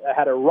had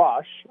a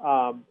rush.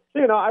 I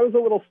was a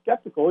little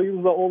skeptical. He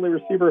was the only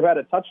receiver who had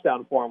a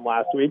touchdown for him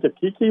last week. If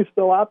Kiki's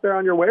still out there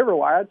on your waiver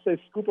wire, I'd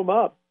say scoop him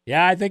up.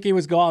 Yeah, I think he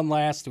was gone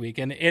last week.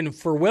 And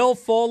for Will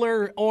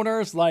Fuller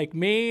owners like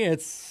me,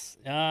 it's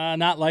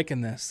not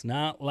liking this.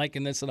 Not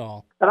liking this at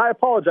all. And I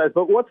apologize,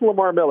 but what's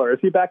Lamar Miller? Is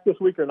he back this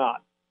week or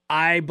not?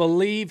 I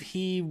believe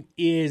he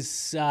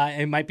is.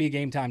 It might be a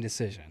game-time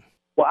decision.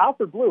 Well,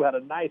 Alfred Blue had a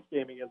nice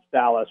game against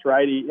Dallas,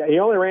 right? He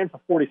only ran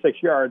for 46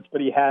 yards, but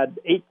he had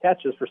 8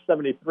 catches for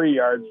 73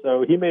 yards,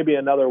 so he may be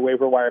another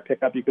waiver wire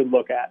pickup you could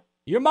look at.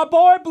 You're my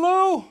boy,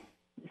 Blue.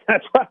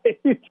 That's right.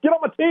 Get on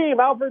my team,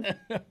 Alfred.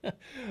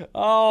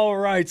 All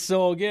right,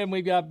 so again,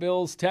 we've got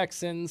Bills,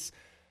 Texans,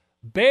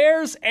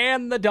 Bears,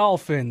 and the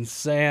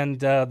Dolphins. And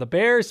the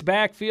Bears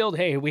backfield,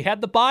 hey, we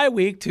had the bye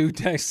week to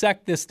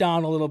dissect this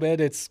down a little bit.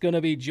 It's going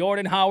to be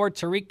Jordan Howard,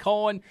 Tariq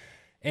Cohen,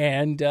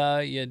 and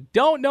you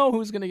don't know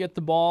who's going to get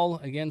the ball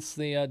against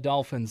the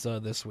Dolphins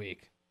this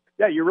week.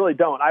 Yeah, you really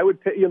don't. I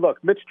would pick you.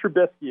 Look, Mitch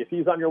Trubisky, if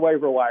he's on your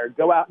waiver wire,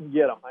 go out and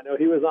get him. I know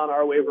he was on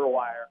our waiver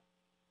wire.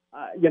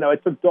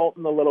 It took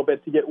Dalton a little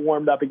bit to get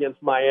warmed up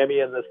against Miami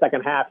in the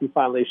second half. He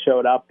finally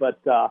showed up. But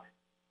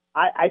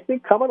I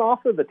think coming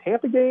off of the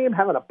Tampa game,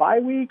 having a bye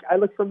week, I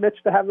look for Mitch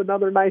to have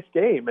another nice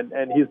game.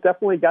 And he's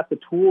definitely got the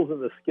tools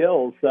and the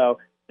skills. So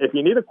if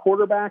you need a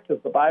quarterback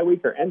because the bye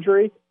week or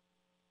injury,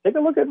 take a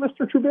look at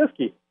Mr.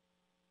 Trubisky.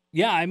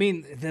 Yeah, I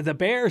mean, the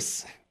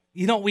Bears,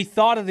 we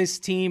thought of this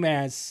team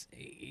as,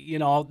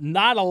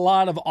 not a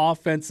lot of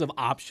offensive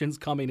options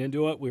coming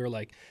into it. We were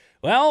like,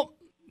 well,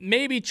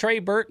 maybe Trey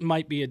Burton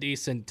might be a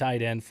decent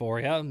tight end for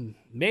you.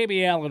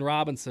 Maybe Allen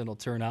Robinson will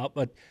turn out.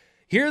 But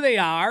here they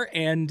are,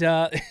 and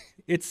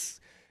it's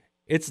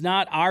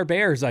not our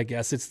Bears, I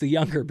guess. It's the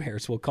younger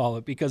Bears, we'll call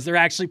it, because they're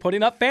actually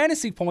putting up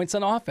fantasy points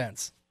on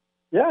offense.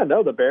 Yeah,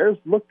 no, the Bears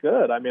look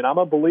good. I mean, I'm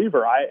a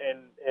believer.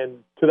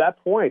 And to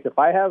that point, if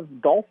I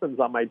have Dolphins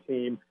on my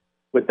team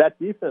with that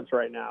defense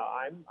right now,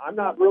 I'm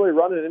not really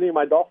running any of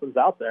my Dolphins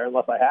out there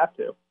unless I have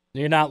to.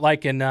 You're not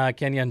liking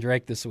Kenyon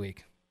Drake this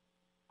week?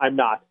 I'm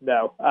not,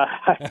 no.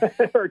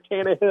 Or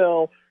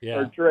Tannehill,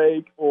 or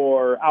Drake,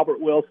 or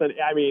Albert Wilson.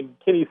 I mean,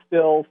 Kenny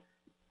Stills.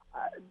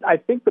 I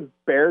think the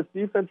Bears'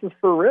 defense is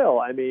for real.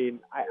 I mean,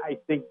 I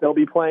think they'll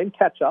be playing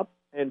catch-up,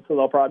 and so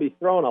they'll probably be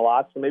throwing a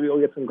lot, so maybe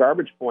we'll get some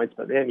garbage points.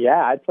 But, man,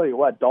 yeah, I tell you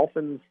what,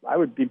 Dolphins, I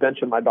would be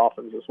benching my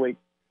Dolphins this week.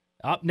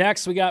 Up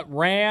next, we got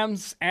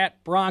Rams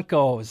at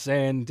Broncos.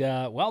 And,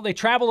 they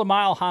traveled a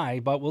mile high,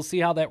 but we'll see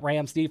how that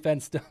Rams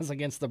defense does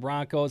against the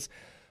Broncos.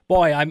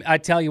 Boy, I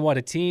tell you what,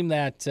 a team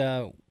that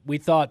we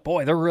thought,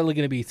 boy, they're really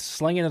going to be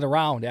slinging it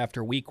around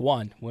after week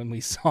 1 when we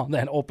saw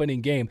that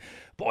opening game.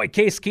 Boy,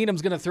 Case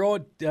Keenum's going to throw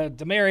it.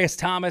 Demaryius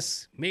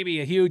Thomas,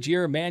 maybe a huge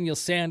year. Emmanuel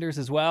Sanders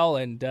as well.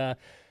 And,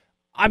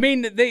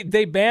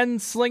 they've been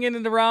slinging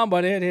it around,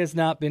 but it has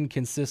not been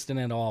consistent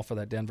at all for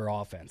that Denver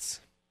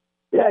offense.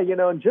 Yeah,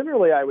 and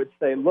generally I would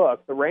say,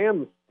 look, the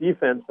Rams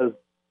defense has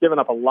given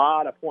up a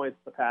lot of points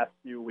the past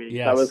few weeks.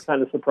 Yes. I was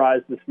kind of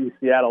surprised to see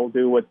Seattle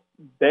do what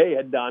they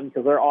had done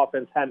because their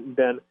offense hadn't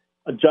been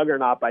a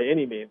juggernaut by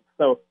any means.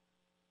 So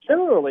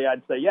generally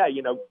I'd say,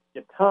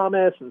 get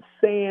Thomas and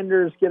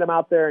Sanders, get them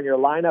out there in your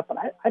lineup. But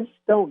I just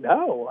don't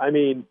know. I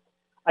mean,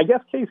 I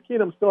guess Case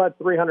Keenum still had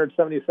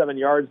 377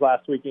 yards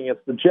last week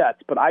against the Jets.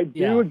 But I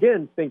do,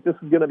 again, think this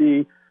is going to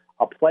be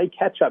a play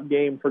catch-up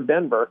game for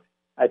Denver.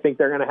 I think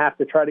they're going to have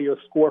to try to go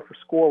score for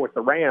score with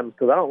the Rams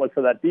because I don't look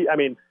for that.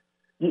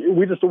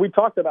 We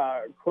talked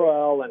about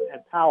Crowell and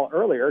Powell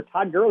earlier.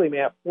 Todd Gurley may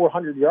have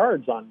 400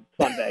 yards on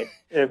Sunday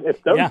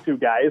if those two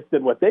guys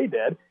did what they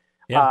did.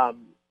 Yeah.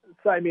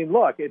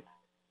 Look, it's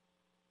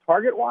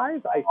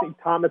target-wise, I think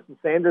Thomas and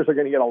Sanders are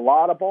going to get a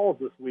lot of balls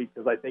this week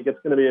because I think it's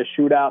going to be a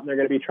shootout and they're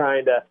going to be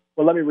trying to –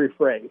 well, let me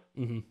rephrase.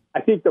 Mm-hmm.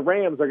 I think the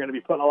Rams are going to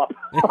be putting a lot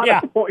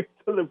of points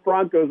and the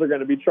Broncos are going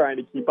to be trying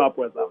to keep up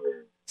with them.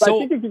 So I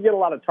think you can get a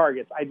lot of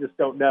targets. I just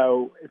don't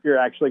know if you're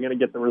actually going to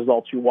get the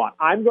results you want.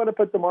 I'm going to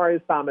put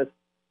Demaryius Thomas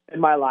in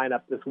my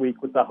lineup this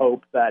week with the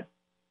hope that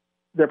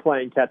they're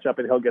playing catch up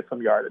and he'll get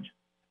some yardage.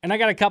 And I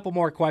got a couple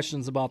more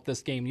questions about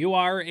this game. You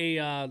are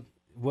a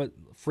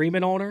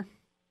Freeman owner?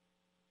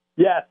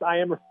 Yes, I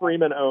am a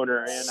Freeman owner,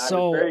 and I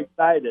was very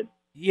excited.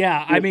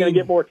 Yeah, He's going to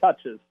get more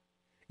touches.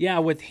 Yeah,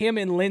 with him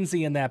and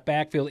Lindsey in that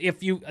backfield,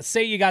 if you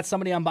say you got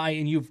somebody on bye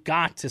and you've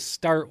got to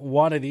start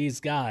one of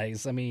these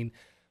guys, I mean,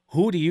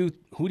 who do you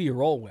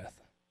roll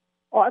with?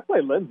 Oh, I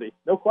play Lindsey,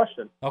 no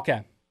question.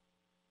 Okay,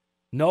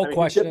 no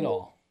question at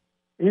all.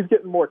 He's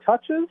getting more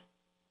touches.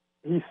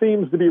 He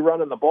seems to be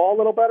running the ball a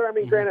little better. I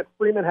mean, granted,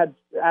 Freeman had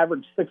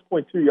averaged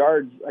 6.2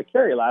 yards a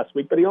carry last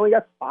week, but he only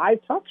got 5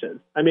 touches.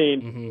 I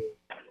mean,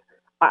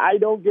 I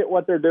don't get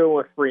what they're doing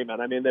with Freeman.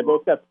 I mean, they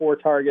both got 4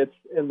 targets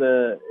in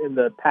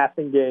the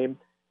passing game,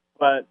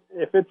 but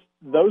if it's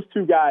those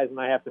two guys and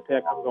I have to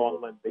pick, I'm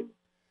going Lindsey.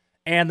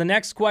 And the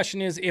next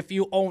question is, if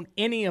you own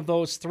any of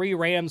those 3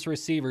 Rams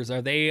receivers,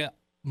 are they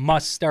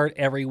must start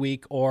every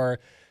week, or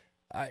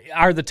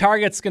are the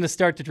targets going to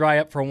start to dry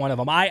up for one of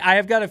them? I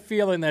have got a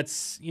feeling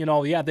that's,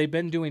 they've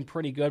been doing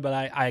pretty good,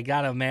 but I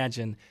got to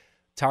imagine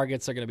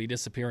targets are going to be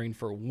disappearing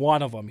for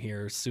one of them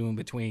here soon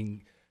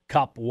between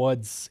Kupp,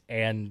 Woods,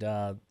 and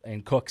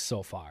Cooks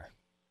so far.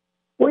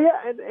 Well,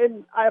 yeah,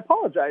 and I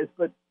apologize,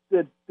 but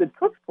did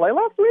Cooks play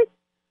last week?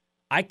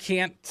 I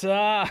can't.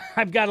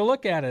 I've got to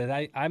look at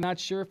it. I'm not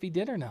sure if he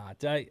did or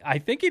not. I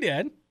think he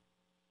did.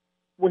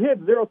 Well, he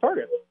had 0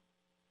 targets.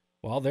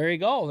 Well, there you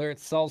go. There it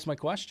solves my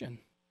question.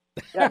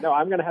 Yeah, no,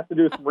 I'm going to have to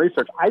do some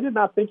research. I did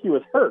not think he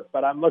was hurt,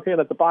 but I'm looking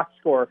at the box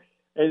score,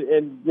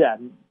 and yeah,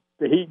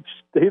 he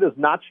does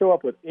not show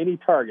up with any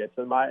targets.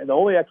 And the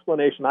only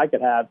explanation I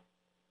could have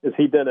is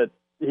he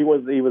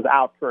was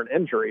out for an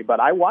injury. But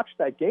I watched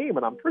that game,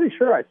 and I'm pretty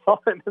sure I saw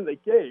him in the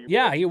game.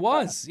 Yeah, he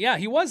was. Yeah,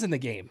 he was in the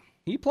game.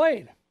 He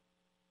played.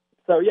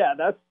 So yeah,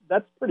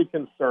 that's pretty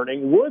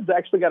concerning. Woods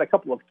actually got a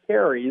couple of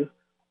carries.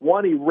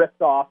 One he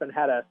ripped off and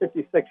had a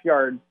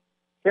 56-yard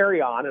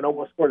carry on and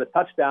almost scored a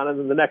touchdown, and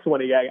then the next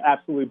one he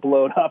absolutely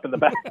blowed up in the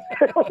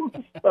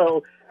backfield.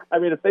 So, I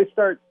mean, if they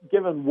start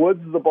giving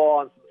Woods the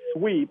ball on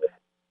some sweeps,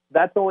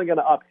 that's only going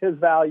to up his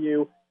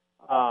value.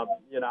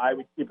 I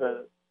would keep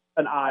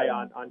an eye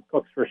on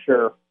Cooks for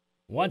sure.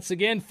 Once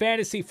again,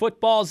 Fantasy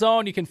Football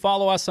Zone. You can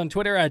follow us on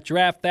Twitter at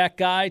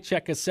DraftThatGuy.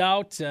 Check us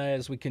out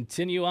as we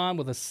continue on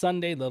with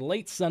the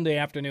late Sunday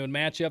afternoon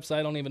matchups.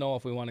 I don't even know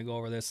if we want to go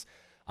over this.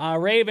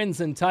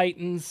 Ravens and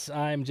Titans.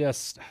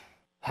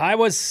 I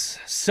was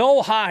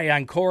so high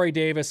on Corey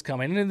Davis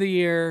coming into the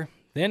year.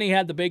 Then he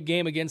had the big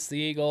game against the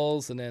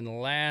Eagles, and then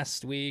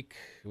last week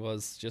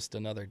was just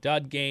another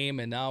dud game,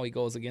 and now he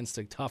goes against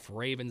a tough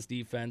Ravens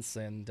defense.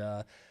 And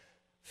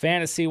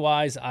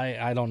fantasy-wise,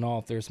 I don't know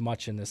if there's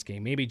much in this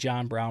game. Maybe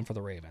John Brown for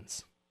the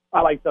Ravens.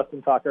 I like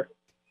Justin Tucker.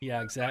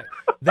 Yeah, exactly.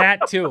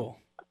 That too.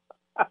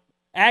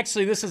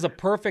 Actually, this is a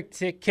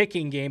perfect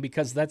kicking game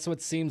because that's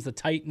what seems the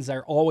Titans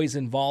are always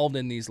involved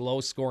in these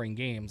low-scoring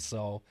games.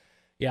 So,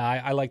 yeah,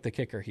 I like the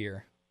kicker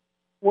here.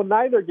 Well,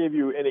 neither gave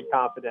you any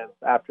confidence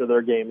after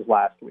their games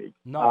last week.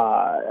 No.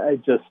 I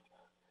just,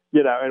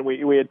 and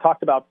we had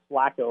talked about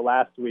Flacco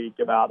last week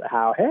about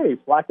how, hey,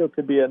 Flacco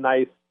could be a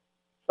nice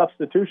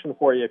substitution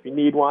for you if you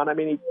need one. I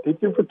mean, he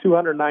threw for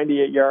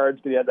 298 yards,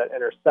 but he had that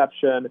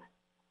interception.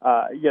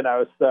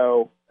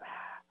 So,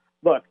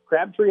 look,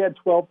 Crabtree had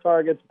 12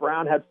 targets.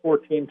 Brown had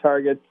 14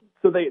 targets.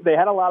 So they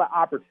had a lot of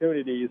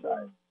opportunities,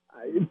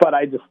 but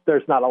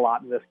there's not a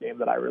lot in this game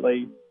that I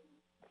really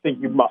think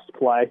you must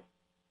play.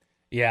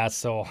 Yeah,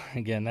 so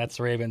again, that's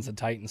Ravens and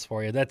Titans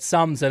for you. That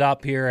sums it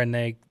up here, and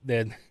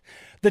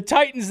the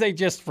Titans, they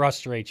just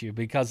frustrate you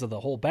because of the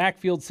whole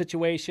backfield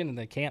situation, and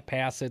they can't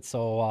pass it.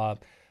 So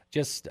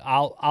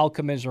I'll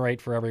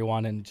commiserate for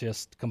everyone and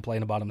just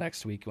complain about them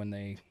next week when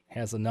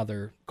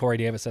Corey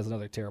Davis has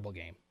another terrible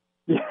game.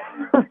 Yeah,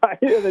 right.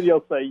 And then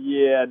you'll say,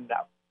 yeah, no.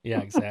 Yeah,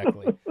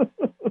 exactly.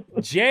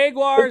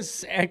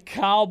 Jaguars and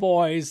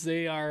Cowboys,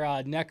 they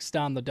are next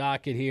on the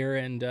docket here,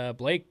 and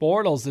Blake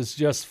Bortles is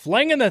just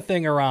flinging the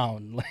thing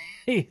around.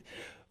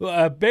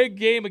 A big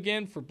game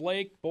again for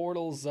Blake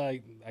Bortles.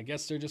 I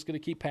guess they're just going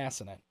to keep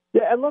passing it.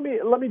 Yeah, and let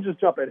me just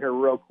jump in here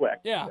real quick.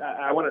 Yeah,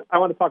 I want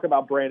to talk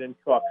about Brandon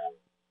Cooks.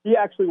 He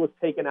actually was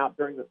taken out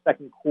during the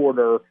second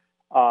quarter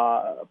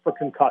for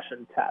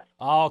concussion test.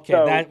 Okay,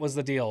 so, that was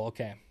the deal.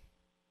 Okay.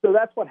 So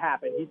that's what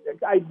happened.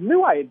 I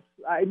knew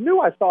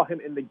I saw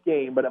him in the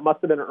game, but it must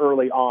have been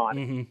early on.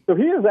 Mm-hmm. So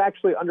he is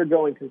actually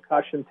undergoing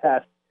concussion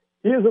tests.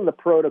 He is in the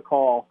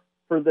protocol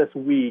for this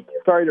week.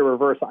 Sorry to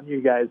reverse on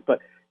you guys, but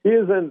he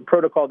is in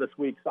protocol this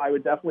week, so I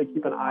would definitely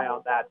keep an eye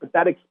on that. But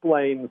that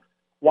explains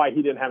why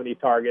he didn't have any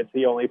targets.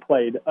 He only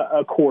played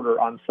a quarter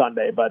on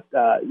Sunday. But,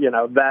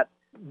 that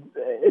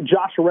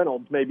Josh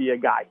Reynolds may be a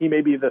guy. He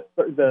may be the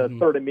mm-hmm.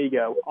 third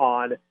amigo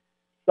on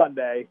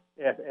Sunday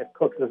if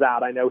Cooks is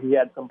out. I know he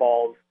had some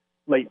balls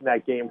late in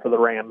that game for the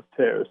Rams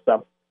too.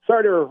 So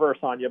sorry to reverse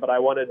on you, but I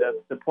wanted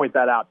to point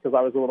that out because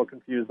I was a little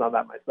confused on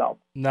that myself.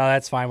 No,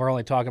 that's fine. We're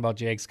only talking about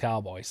Jake's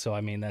Cowboys. So,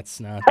 I mean, that's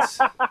not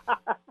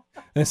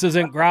 – this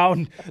isn't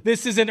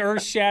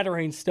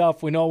earth-shattering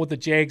stuff. We know with the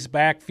Jags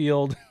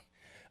backfield.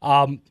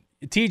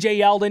 TJ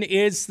Yeldon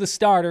is the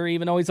starter,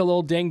 even though he's a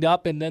little dinged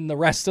up, and then the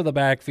rest of the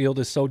backfield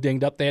is so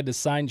dinged up they had to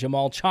sign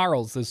Jamal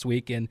Charles this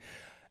week, and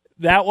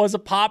that was a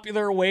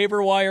popular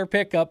waiver wire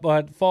pickup.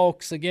 But,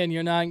 folks, again,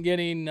 you're not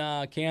getting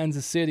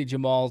Kansas City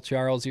Jamal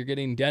Charles. You're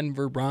getting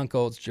Denver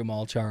Broncos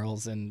Jamal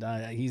Charles, and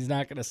he's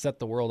not going to set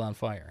the world on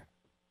fire.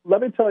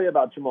 Let me tell you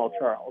about Jamal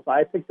Charles.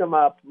 I picked him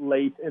up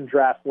late in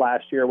draft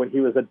last year when he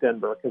was at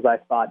Denver because I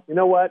thought, you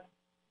know what,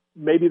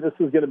 maybe this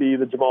is going to be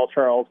the Jamal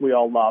Charles we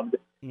all loved,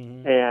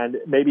 and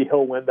maybe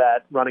he'll win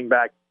that running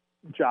back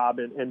job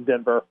in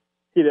Denver.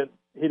 He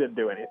didn't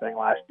do anything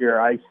last year.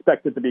 I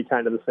expect it to be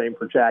kind of the same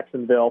for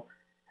Jacksonville.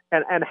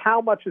 And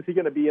how much is he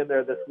going to be in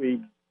there this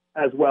week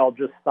as well,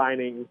 just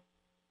signing?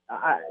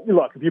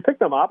 Look, if you pick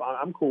them up,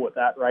 I'm cool with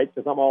that, right?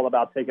 Because I'm all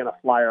about taking a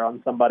flyer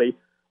on somebody.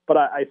 But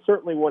I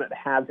certainly wouldn't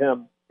have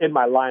him in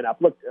my lineup.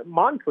 Look,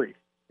 Moncrief,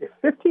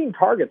 15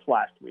 targets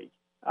last week.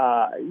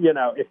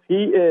 If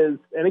he is,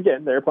 and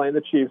again, they're playing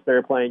the Chiefs,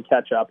 they're playing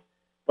catch-up.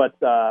 But,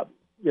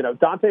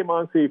 Dante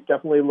Moncrief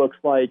definitely looks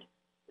like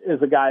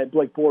is a guy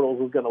Blake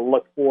Bortles is going to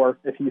look for.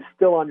 If he's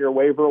still on your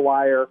waiver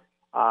wire,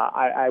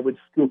 I would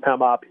scoop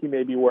him up. He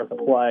may be worth a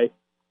play.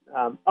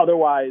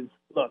 Otherwise,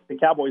 look, the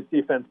Cowboys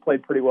defense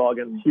played pretty well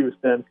against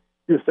Houston.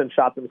 Houston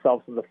shot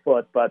themselves in the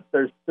foot, but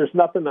there's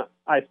nothing that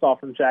I saw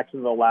from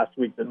Jacksonville last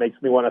week that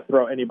makes me want to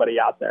throw anybody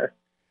out there.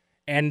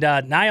 And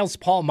Niles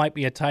Paul might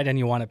be a tight end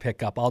you want to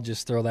pick up. I'll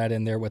just throw that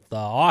in there with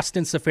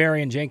Austin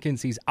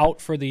Seferian-Jenkins. He's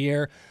out for the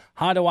year.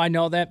 How do I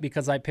know that?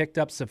 Because I picked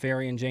up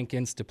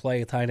Seferian-Jenkins to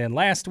play a tight end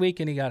last week,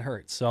 and he got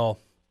hurt. So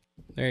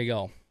there you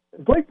go.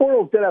 Blake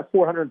Bortles did have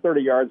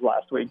 430 yards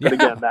last week, but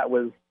again, that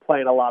was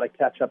playing a lot of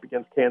catch-up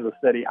against Kansas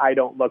City. I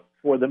don't look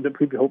for them to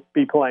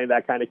be playing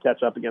that kind of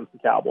catch-up against the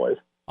Cowboys.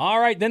 All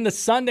right, then the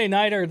Sunday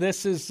Nighter,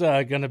 this is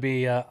going to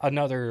be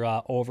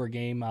another over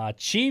game.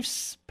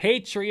 Chiefs,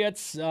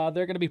 Patriots, they're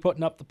going to be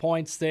putting up the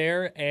points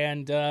there,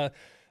 and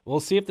we'll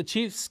see if the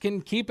Chiefs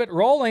can keep it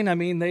rolling. I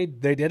mean, they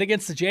did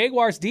against the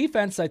Jaguars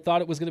defense. I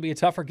thought it was going to be a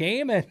tougher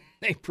game, and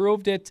they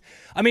proved it.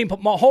 I mean,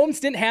 Mahomes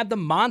didn't have the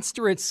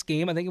monstrous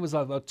game. I think it was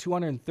about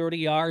 230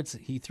 yards.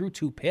 He threw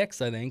 2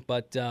 picks, I think.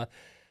 But, the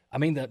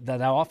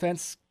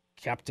offense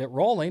kept it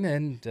rolling,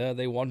 and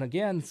they won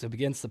again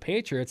against the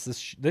Patriots.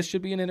 This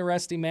should be an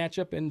interesting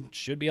matchup and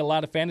should be a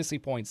lot of fantasy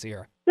points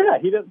here. Yeah,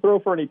 he didn't throw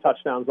for any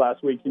touchdowns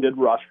last week. He did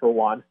rush for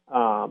one.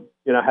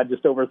 Had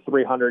just over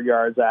 300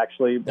 yards,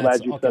 actually.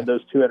 Glad you said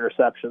those 2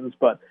 interceptions.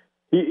 But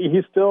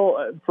he's still,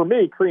 for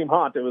me, Kareem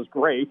Hunt, it was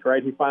great,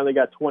 right? He finally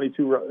got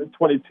 22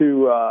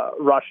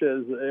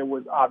 rushes. It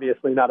was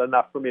obviously not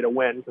enough for me to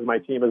win because my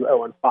team is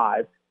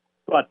 0-5.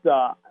 But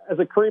as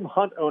a Kareem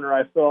Hunt owner,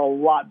 I feel a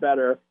lot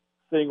better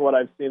seeing what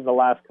I've seen the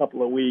last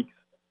couple of weeks.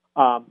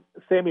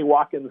 Sammy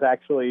Watkins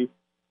actually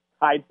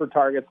tied for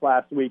targets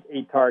last week,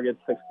 8 targets,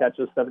 6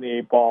 catches,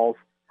 78 balls.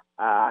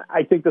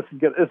 I think this is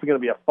going to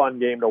be a fun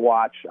game to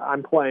watch.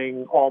 I'm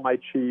playing all my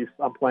Chiefs.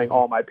 I'm playing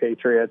all my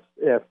Patriots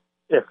if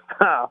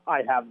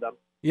I have them.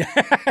 Yeah,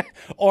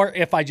 or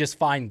if I just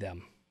find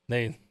them.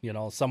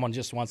 Someone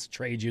just wants to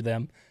trade you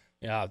them.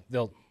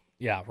 They'll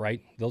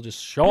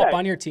just show up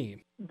on your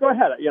team. Go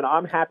ahead.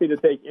 I'm happy to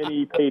take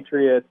any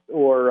Patriots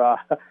or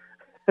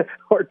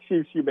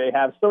Chiefs you may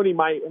have. Sony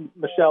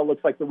Michel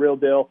looks like the real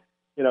deal.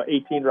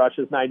 18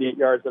 rushes, 98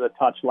 yards and a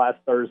touch last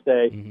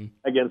Thursday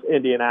against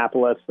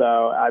Indianapolis. So,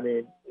 I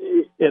mean,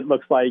 it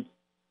looks like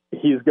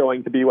he's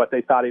going to be what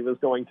they thought he was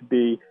going to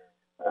be.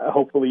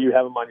 Hopefully you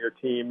have him on your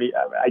team.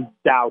 I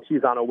doubt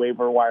he's on a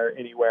waiver wire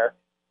anywhere.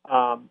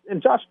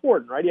 And Josh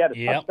Gordon, right? He had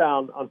a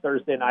touchdown on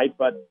Thursday night,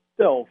 but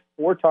still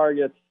 4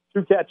 targets,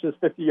 2 catches,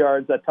 50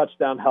 yards. That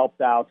touchdown helped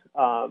out.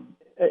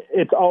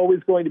 It's always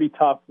going to be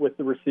tough with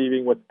the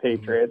receiving with the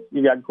Patriots.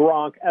 You got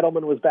Gronk.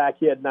 Edelman was back.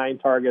 He had 9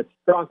 targets.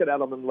 Gronk and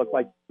Edelman look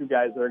like 2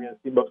 guys that are going to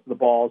see most of the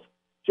balls.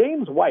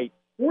 James White,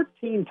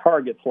 14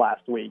 targets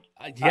last week.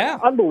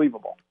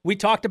 Unbelievable. We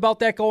talked about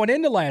that going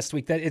into last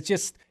week, that it's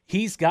just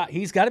he's got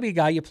to be a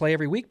guy you play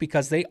every week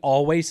because they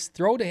always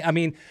throw to him. I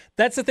mean,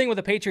 that's the thing with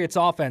the Patriots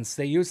offense.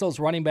 They use those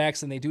running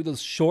backs and they do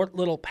those short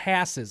little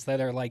passes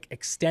that are like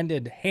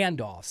extended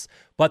handoffs,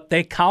 but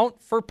they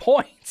count for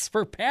points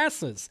for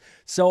passes.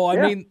 So, I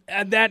mean,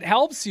 that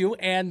helps you.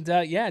 And,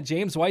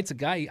 James White's a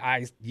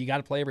guy you got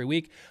to play every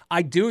week.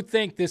 I do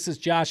think this is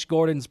Josh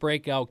Gordon's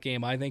breakout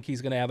game. I think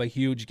he's going to have a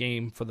huge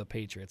game for the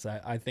Patriots.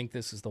 I think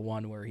this is the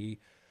one where he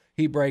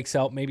breaks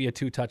out, maybe a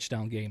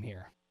 2-touchdown game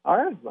here. All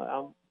right.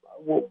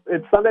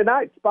 It's Sunday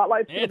night.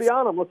 Spotlight's going to be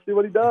on him. Let's see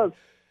what he does.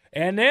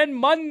 And then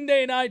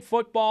Monday Night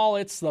Football,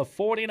 it's the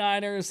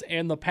 49ers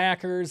and the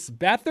Packers.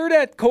 Beathard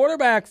at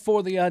quarterback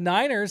for the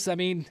Niners. I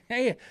mean,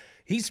 hey,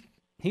 he's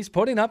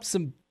putting up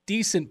some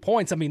decent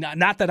points. I mean,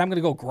 not that I'm going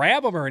to go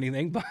grab him or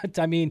anything, but,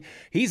 I mean,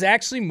 he's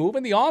actually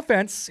moving the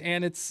offense,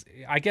 and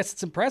I guess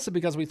it's impressive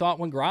because we thought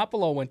when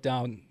Garoppolo went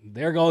down,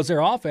 there goes their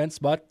offense,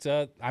 but,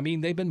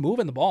 they've been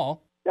moving the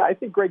ball. Yeah, I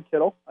think Greg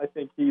Kittle. I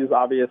think he's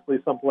obviously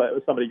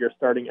somebody you're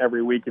starting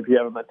every week if you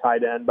have him at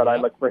tight end, but I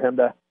look for him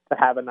to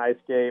have a nice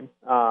game.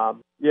 As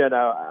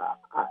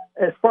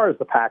far as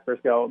the Packers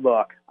go,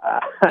 look,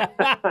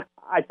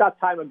 I thought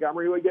Ty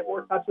Montgomery would get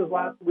more touches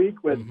last week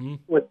with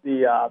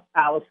the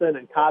Allison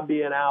and Cobb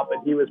being out,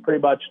 but he was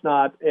pretty much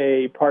not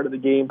a part of the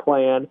game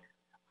plan.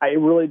 I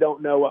really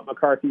don't know what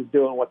McCarthy's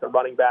doing with the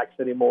running backs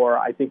anymore.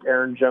 I think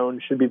Aaron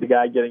Jones should be the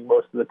guy getting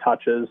most of the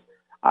touches.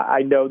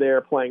 I know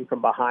they're playing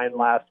from behind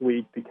last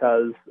week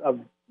because of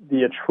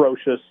the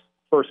atrocious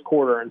first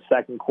quarter and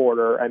second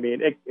quarter. I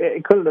mean,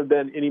 it couldn't have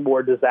been any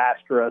more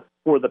disastrous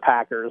for the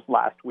Packers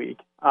last week.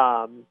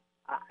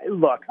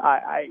 Look,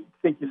 I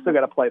think you still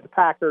got to play the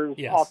Packers,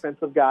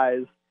 offensive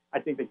guys.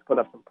 I think they can put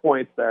up some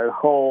points there at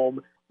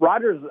home.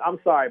 Rodgers, I'm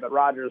sorry, but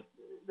Rodgers,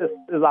 this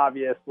is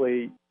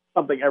obviously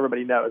something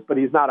everybody knows, but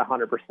he's not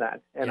 100%.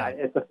 And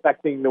it's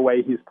affecting the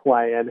way he's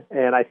playing.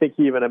 And I think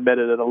he even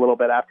admitted it a little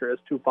bit after his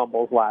 2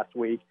 fumbles last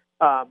week.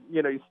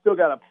 You still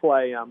got to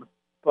play him.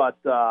 But,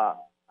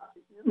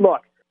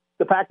 look,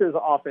 the Packers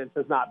offense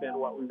has not been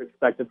what we've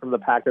expected from the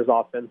Packers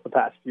offense the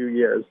past few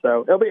years.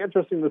 So it'll be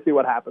interesting to see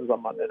what happens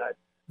on Monday night.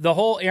 The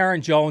whole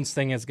Aaron Jones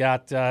thing has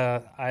got,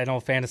 I know,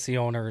 fantasy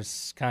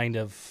owners kind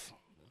of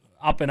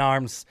up in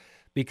arms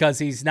because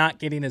he's not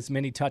getting as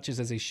many touches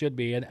as he should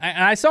be. And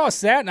I saw a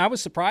stat, and I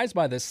was surprised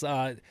by this.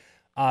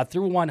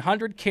 Through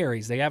 100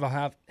 carries, they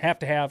have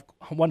to have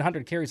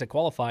 100 carries that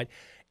qualified.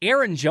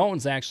 Aaron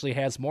Jones actually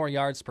has more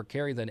yards per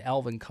carry than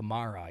Alvin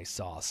Kamara, I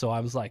saw. So I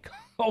was like,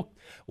 oh,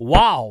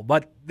 wow.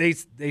 But they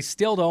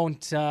still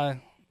don't,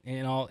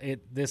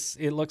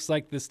 it looks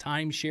like this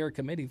timeshare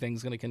committee thing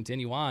is going to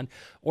continue on,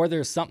 or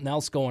there's something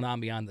else going on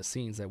behind the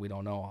scenes that we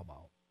don't know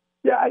about.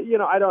 Yeah,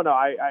 I don't know.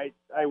 I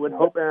would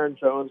hope Aaron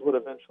Jones would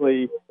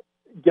eventually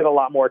get a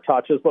lot more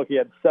touches. Look, he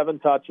had 7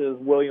 touches.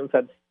 Williams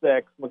had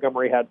 6.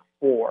 Montgomery had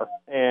 4.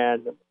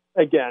 And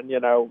again,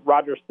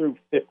 Rodgers threw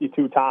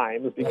 52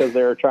 times because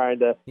they were trying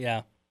to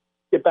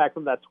get back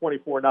from that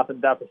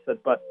 24-0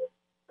 deficit. But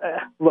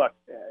look,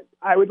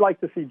 I would like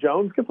to see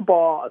Jones get the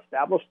ball,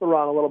 establish the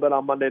run a little bit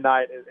on Monday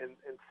night, and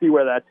see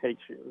where that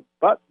takes you.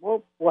 But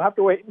we'll have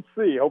to wait and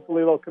see.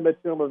 Hopefully they'll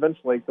commit to him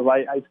eventually because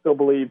I still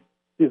believe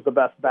he's the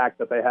best back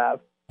that they have.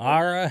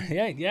 All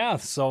right, yeah.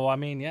 So,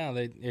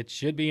 it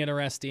should be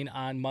interesting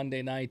on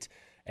Monday night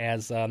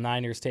as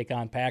Niners take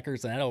on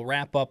Packers, and that'll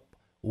wrap up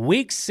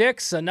Week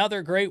 6.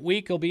 Another great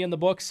week will be in the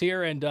books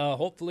here, and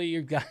hopefully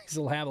you guys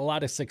will have a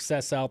lot of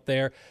success out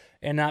there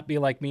and not be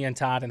like me and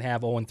Todd and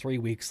have 0-3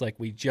 weeks like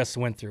we just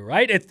went through,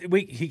 right?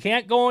 He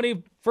can't go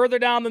any further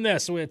down than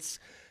this. So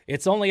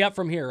it's only up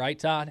from here, right,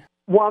 Todd?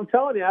 Well, I'm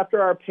telling you,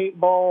 after our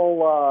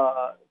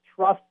paintball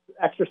trust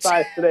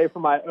exercise today for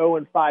my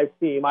 0-5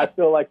 team, I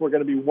feel like we're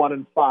going to be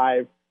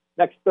 1-5.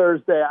 Next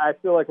Thursday, I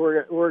feel like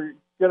we're going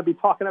to be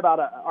talking about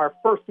our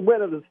first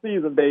win of the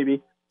season,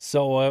 baby.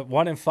 So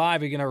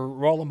 1-5, you're going to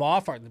roll them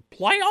off? Are the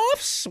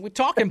playoffs? We're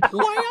talking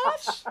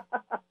playoffs?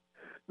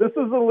 This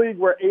is a league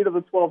where 8 of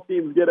the 12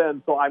 teams get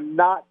in, so I'm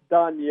not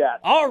done yet.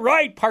 All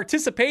right,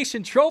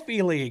 Participation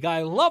Trophy League.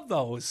 I love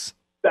those.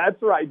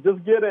 That's right.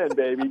 Just get in,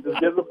 baby. Just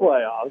get in the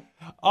playoffs.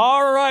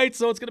 All right,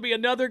 so it's going to be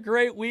another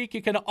great week.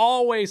 You can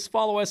always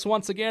follow us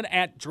once again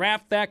at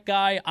Draft That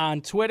Guy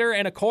on Twitter.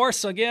 And, of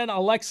course, again,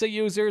 Alexa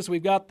users,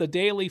 we've got the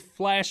daily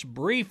flash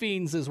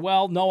briefings as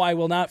well. No, I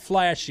will not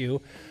flash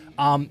you.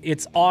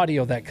 It's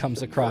audio that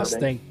comes across.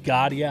 Thank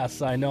God.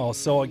 Yes, I know.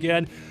 So,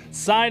 again,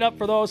 sign up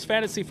for those.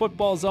 Fantasy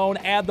Football Zone.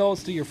 Add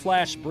those to your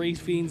flash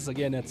briefings.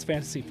 Again, it's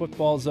Fantasy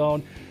Football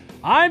Zone.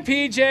 I'm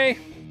PJ.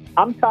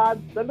 I'm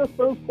Todd. Send us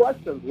those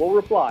questions. We'll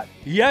reply.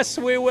 Yes,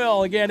 we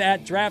will. Again,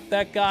 at Draft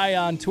That Guy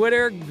on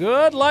Twitter.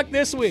 Good luck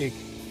this week.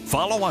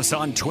 Follow us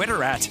on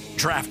Twitter at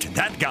Draft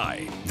That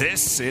Guy.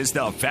 This is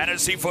the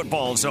Fantasy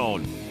Football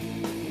Zone.